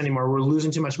can't do this anymore. We're losing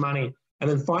too much money. And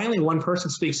then finally, one person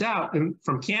speaks out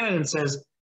from Canada and says,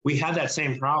 we had that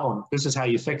same problem. This is how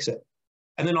you fix it.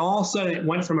 And then all of a sudden, it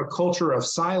went from a culture of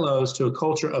silos to a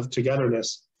culture of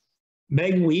togetherness.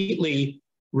 Meg Wheatley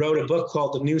wrote a book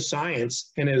called The New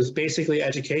Science, and it was basically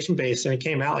education-based, and it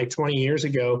came out like 20 years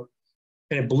ago,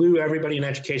 and it blew everybody in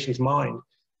education's mind.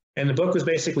 And the book was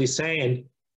basically saying,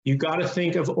 you got to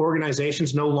think of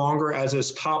organizations no longer as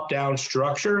this top-down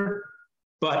structure,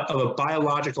 but of a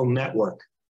biological network.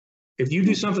 If you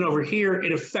do something over here,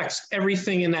 it affects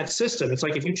everything in that system. It's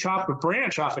like if you chop a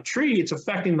branch off a tree, it's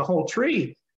affecting the whole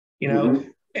tree,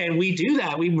 And we do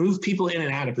that. We move people in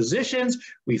and out of positions.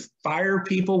 We fire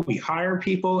people. We hire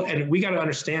people. And we got to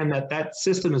understand that that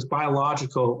system is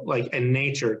biological, like in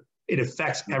nature. It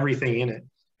affects everything in it.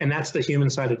 And that's the human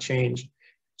side of change.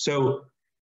 So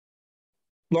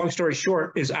long story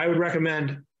short is I would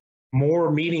recommend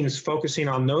more meetings focusing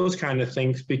on those kind of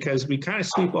things, because we kind of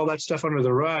sweep all that stuff under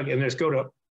the rug and just go to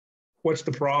what's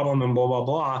the problem and blah, blah,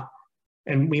 blah.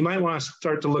 And we might want to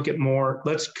start to look at more,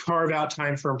 let's carve out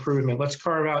time for improvement. Let's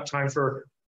carve out time for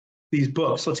these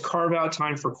books. Let's carve out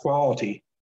time for quality,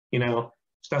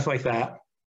 stuff like that.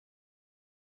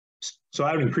 So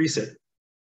I would increase it.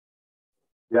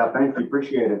 Yeah, thank you.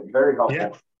 Appreciate it. Very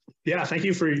helpful. Yeah, thank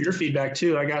you for your feedback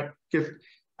too.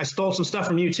 I stole some stuff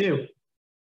from you too.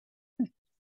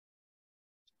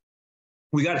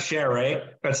 We got to share, right?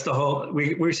 That's the whole,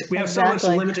 we have so much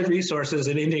limited resources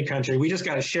in Indian country. We just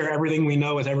got to share everything we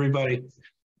know with everybody.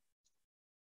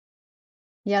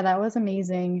 Yeah, that was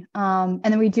amazing. And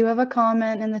then we do have a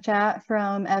comment in the chat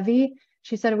from Evie.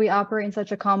 She said, we operate in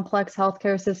such a complex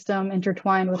healthcare system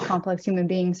intertwined with complex human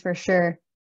beings for sure.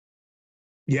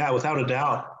 Yeah, without a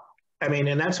doubt. I mean,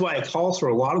 and that's why it calls for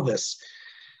a lot of this.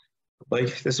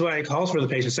 Like, this is why it calls for the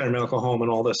patient-centered medical home and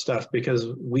all this stuff, because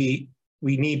we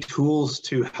need tools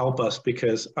to help us,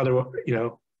 because otherwise,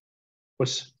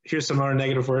 here's some other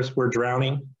negative words, we're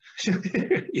drowning,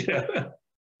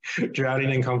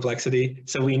 drowning in complexity.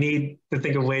 So we need to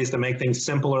think of ways to make things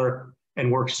simpler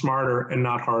and work smarter and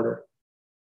not harder.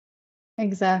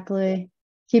 Exactly.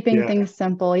 Keeping things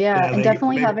simple. Yeah. And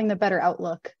definitely having the better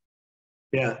outlook.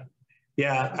 Yeah.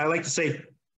 Yeah. I like to say,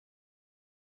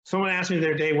 someone asked me the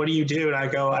other day, what do you do? And I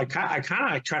go, I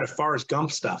kind of try to Forrest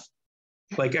Gump stuff.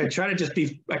 Like I try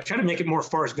to make it more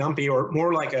Forrest Gumpy, or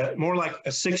more like a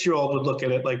 6-year-old would look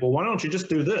at it like, well, why don't you just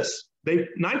do this?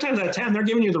 9 times out of 10, they're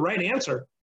giving you the right answer.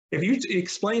 If you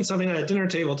explain something at a dinner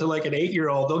table to like an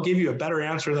 8-year-old, they'll give you a better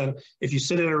answer than if you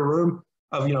sit in a room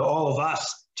of, all of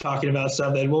us talking about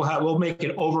stuff that we'll make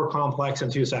it over complex in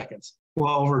 2 seconds. We'll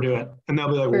overdo it. And they'll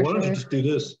be like, well, why don't you just do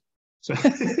this? So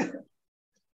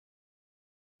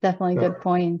definitely good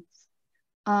points.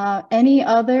 Any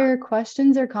other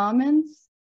questions or comments?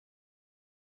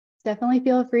 Definitely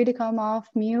feel free to come off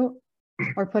mute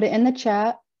or put it in the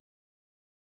chat.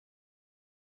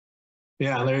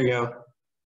 Yeah, there you go.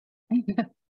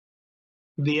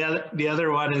 The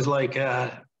other one is like,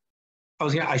 I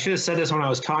should have said this when I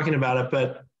was talking about it,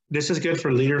 but this is good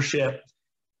for leadership.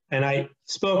 And I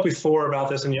spoke before about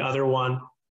this in the other one,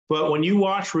 but when you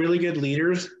watch really good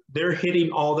leaders, they're hitting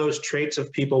all those traits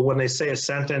of people when they say a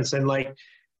sentence. And like,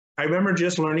 I remember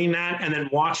just learning that and then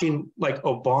watching like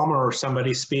Obama or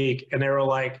somebody speak, and they were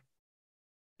like,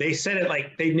 they said it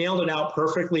like, they nailed it out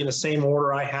perfectly in the same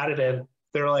order I had it in.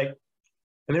 They were like,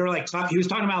 he was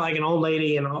talking about like an old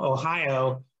lady in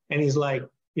Ohio, and he's like,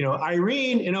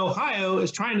 Irene in Ohio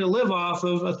is trying to live off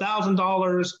of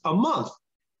 $1,000 a month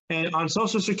and on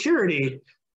Social Security,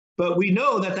 but we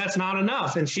know that that's not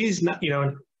enough. And she's not,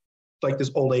 like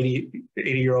this old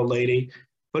 80-year-old lady.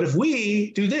 But if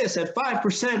we do this at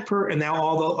 5% per, and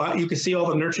now you can see all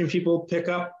the nurturing people pick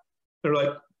up, they're like,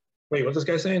 wait, what's this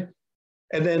guy saying?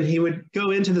 And then he would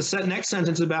go into the next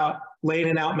sentence about laying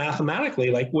it out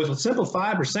mathematically, like with a simple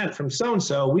 5% from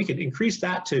so-and-so, we could increase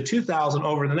that to 2,000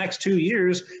 over the next 2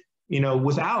 years,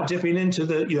 without dipping into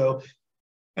the,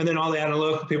 And then all the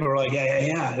analytical people were like,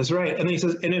 yeah, that's right. And then he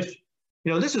says, and if,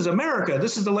 this is America,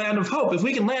 this is the land of hope. If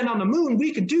we can land on the moon,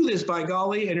 we could do this, by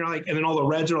golly. And you're like, and then all the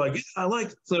reds are like, yeah, I like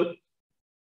it. So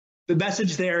the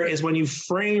message there is, when you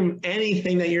frame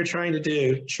anything that you're trying to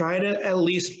do, try to at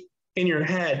least in your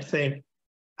head think,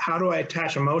 how do I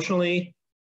attach emotionally,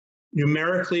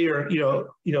 numerically, or,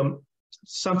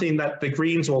 something that the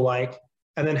Greens will like,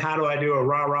 and then how do I do a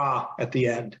rah-rah at the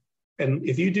end? And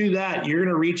if you do that, you're going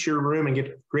to reach your room and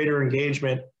get greater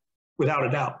engagement without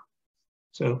a doubt.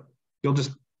 So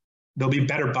there'll be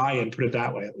better buy-in, put it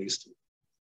that way, at least.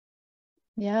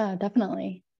 Yeah,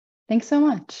 definitely. Thanks so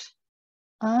much.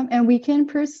 And we can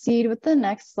proceed with the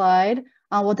next slide.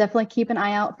 We'll definitely keep an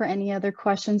eye out for any other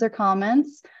questions or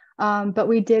comments. But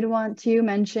we did want to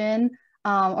mention,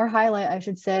 or highlight, I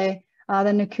should say, the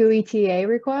NCUE TA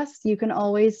request. You can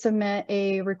always submit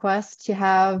a request to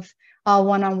have a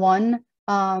one-on-one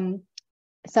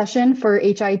session for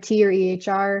HIT or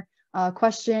EHR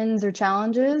questions or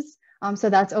challenges. So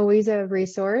that's always a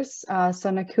resource. So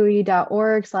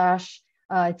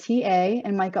ncue.org/TA,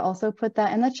 and Micah also put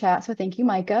that in the chat. So thank you,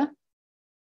 Micah.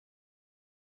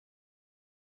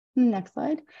 Next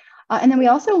slide. And then we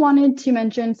also wanted to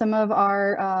mention some of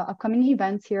our upcoming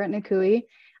events here at NCUE.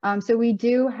 So we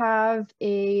do have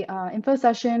a info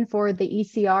session for the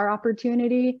ECR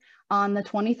opportunity on the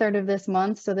 23rd of this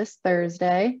month, so this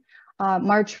Thursday.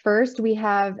 March 1st, we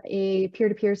have a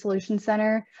peer-to-peer solution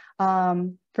center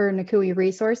for NCUE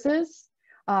resources.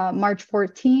 March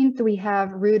 14th, we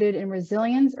have Rooted in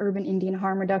Resilience, Urban Indian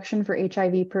Harm Reduction for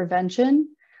HIV Prevention.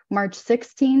 March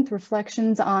 16th,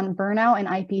 Reflections on Burnout and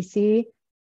IPC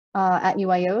at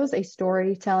UIOs, a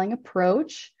storytelling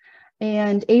approach.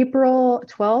 And April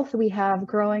 12th, we have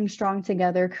Growing Strong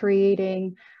Together,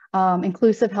 Creating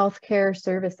Inclusive Healthcare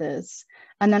Services.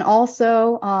 And then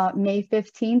also May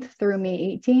 15th through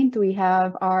May 18th, we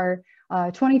have our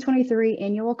 2023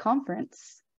 annual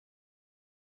conference.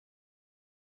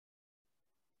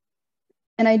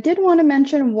 And I did want to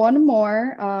mention one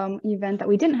more event that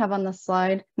we didn't have on the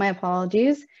slide, my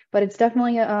apologies, but it's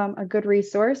definitely a good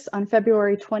resource. On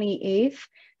February 28th,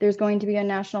 there's going to be a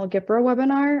National GIPRA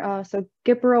webinar, so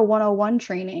GIPRA 101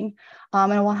 training,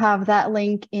 and we'll have that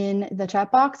link in the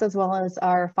chat box as well as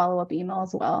our follow-up email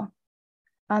as well.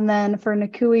 And then for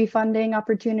NCUE funding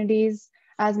opportunities,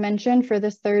 as mentioned, for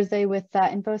this Thursday with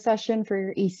that info session for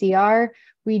your ECR,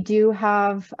 we do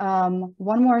have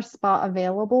one more spot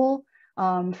available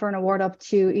for an award up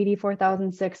to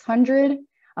 $84,600.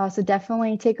 So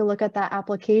definitely take a look at that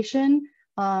application.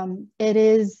 It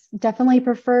is definitely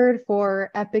preferred for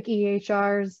Epic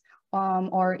EHRs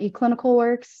or eClinical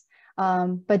Works,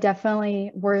 but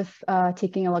definitely worth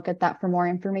taking a look at that for more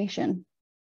information.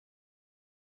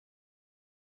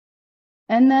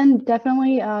 And then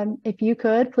definitely, if you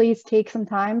could, please take some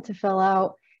time to fill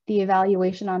out the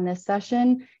evaluation on this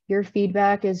session. Your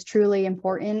feedback is truly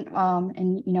important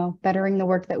in bettering the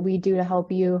work that we do to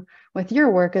help you with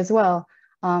your work as well.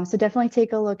 So definitely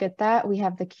take a look at that. We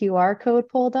have the QR code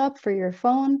pulled up for your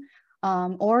phone,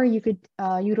 or you could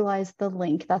utilize the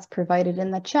link that's provided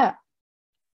in the chat.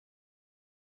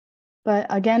 But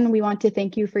again, we want to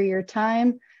thank you for your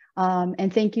time,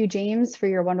 and thank you, James, for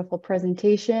your wonderful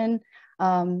presentation.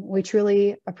 We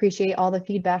truly appreciate all the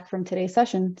feedback from today's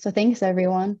session. So thanks,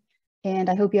 everyone, and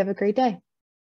I hope you have a great day.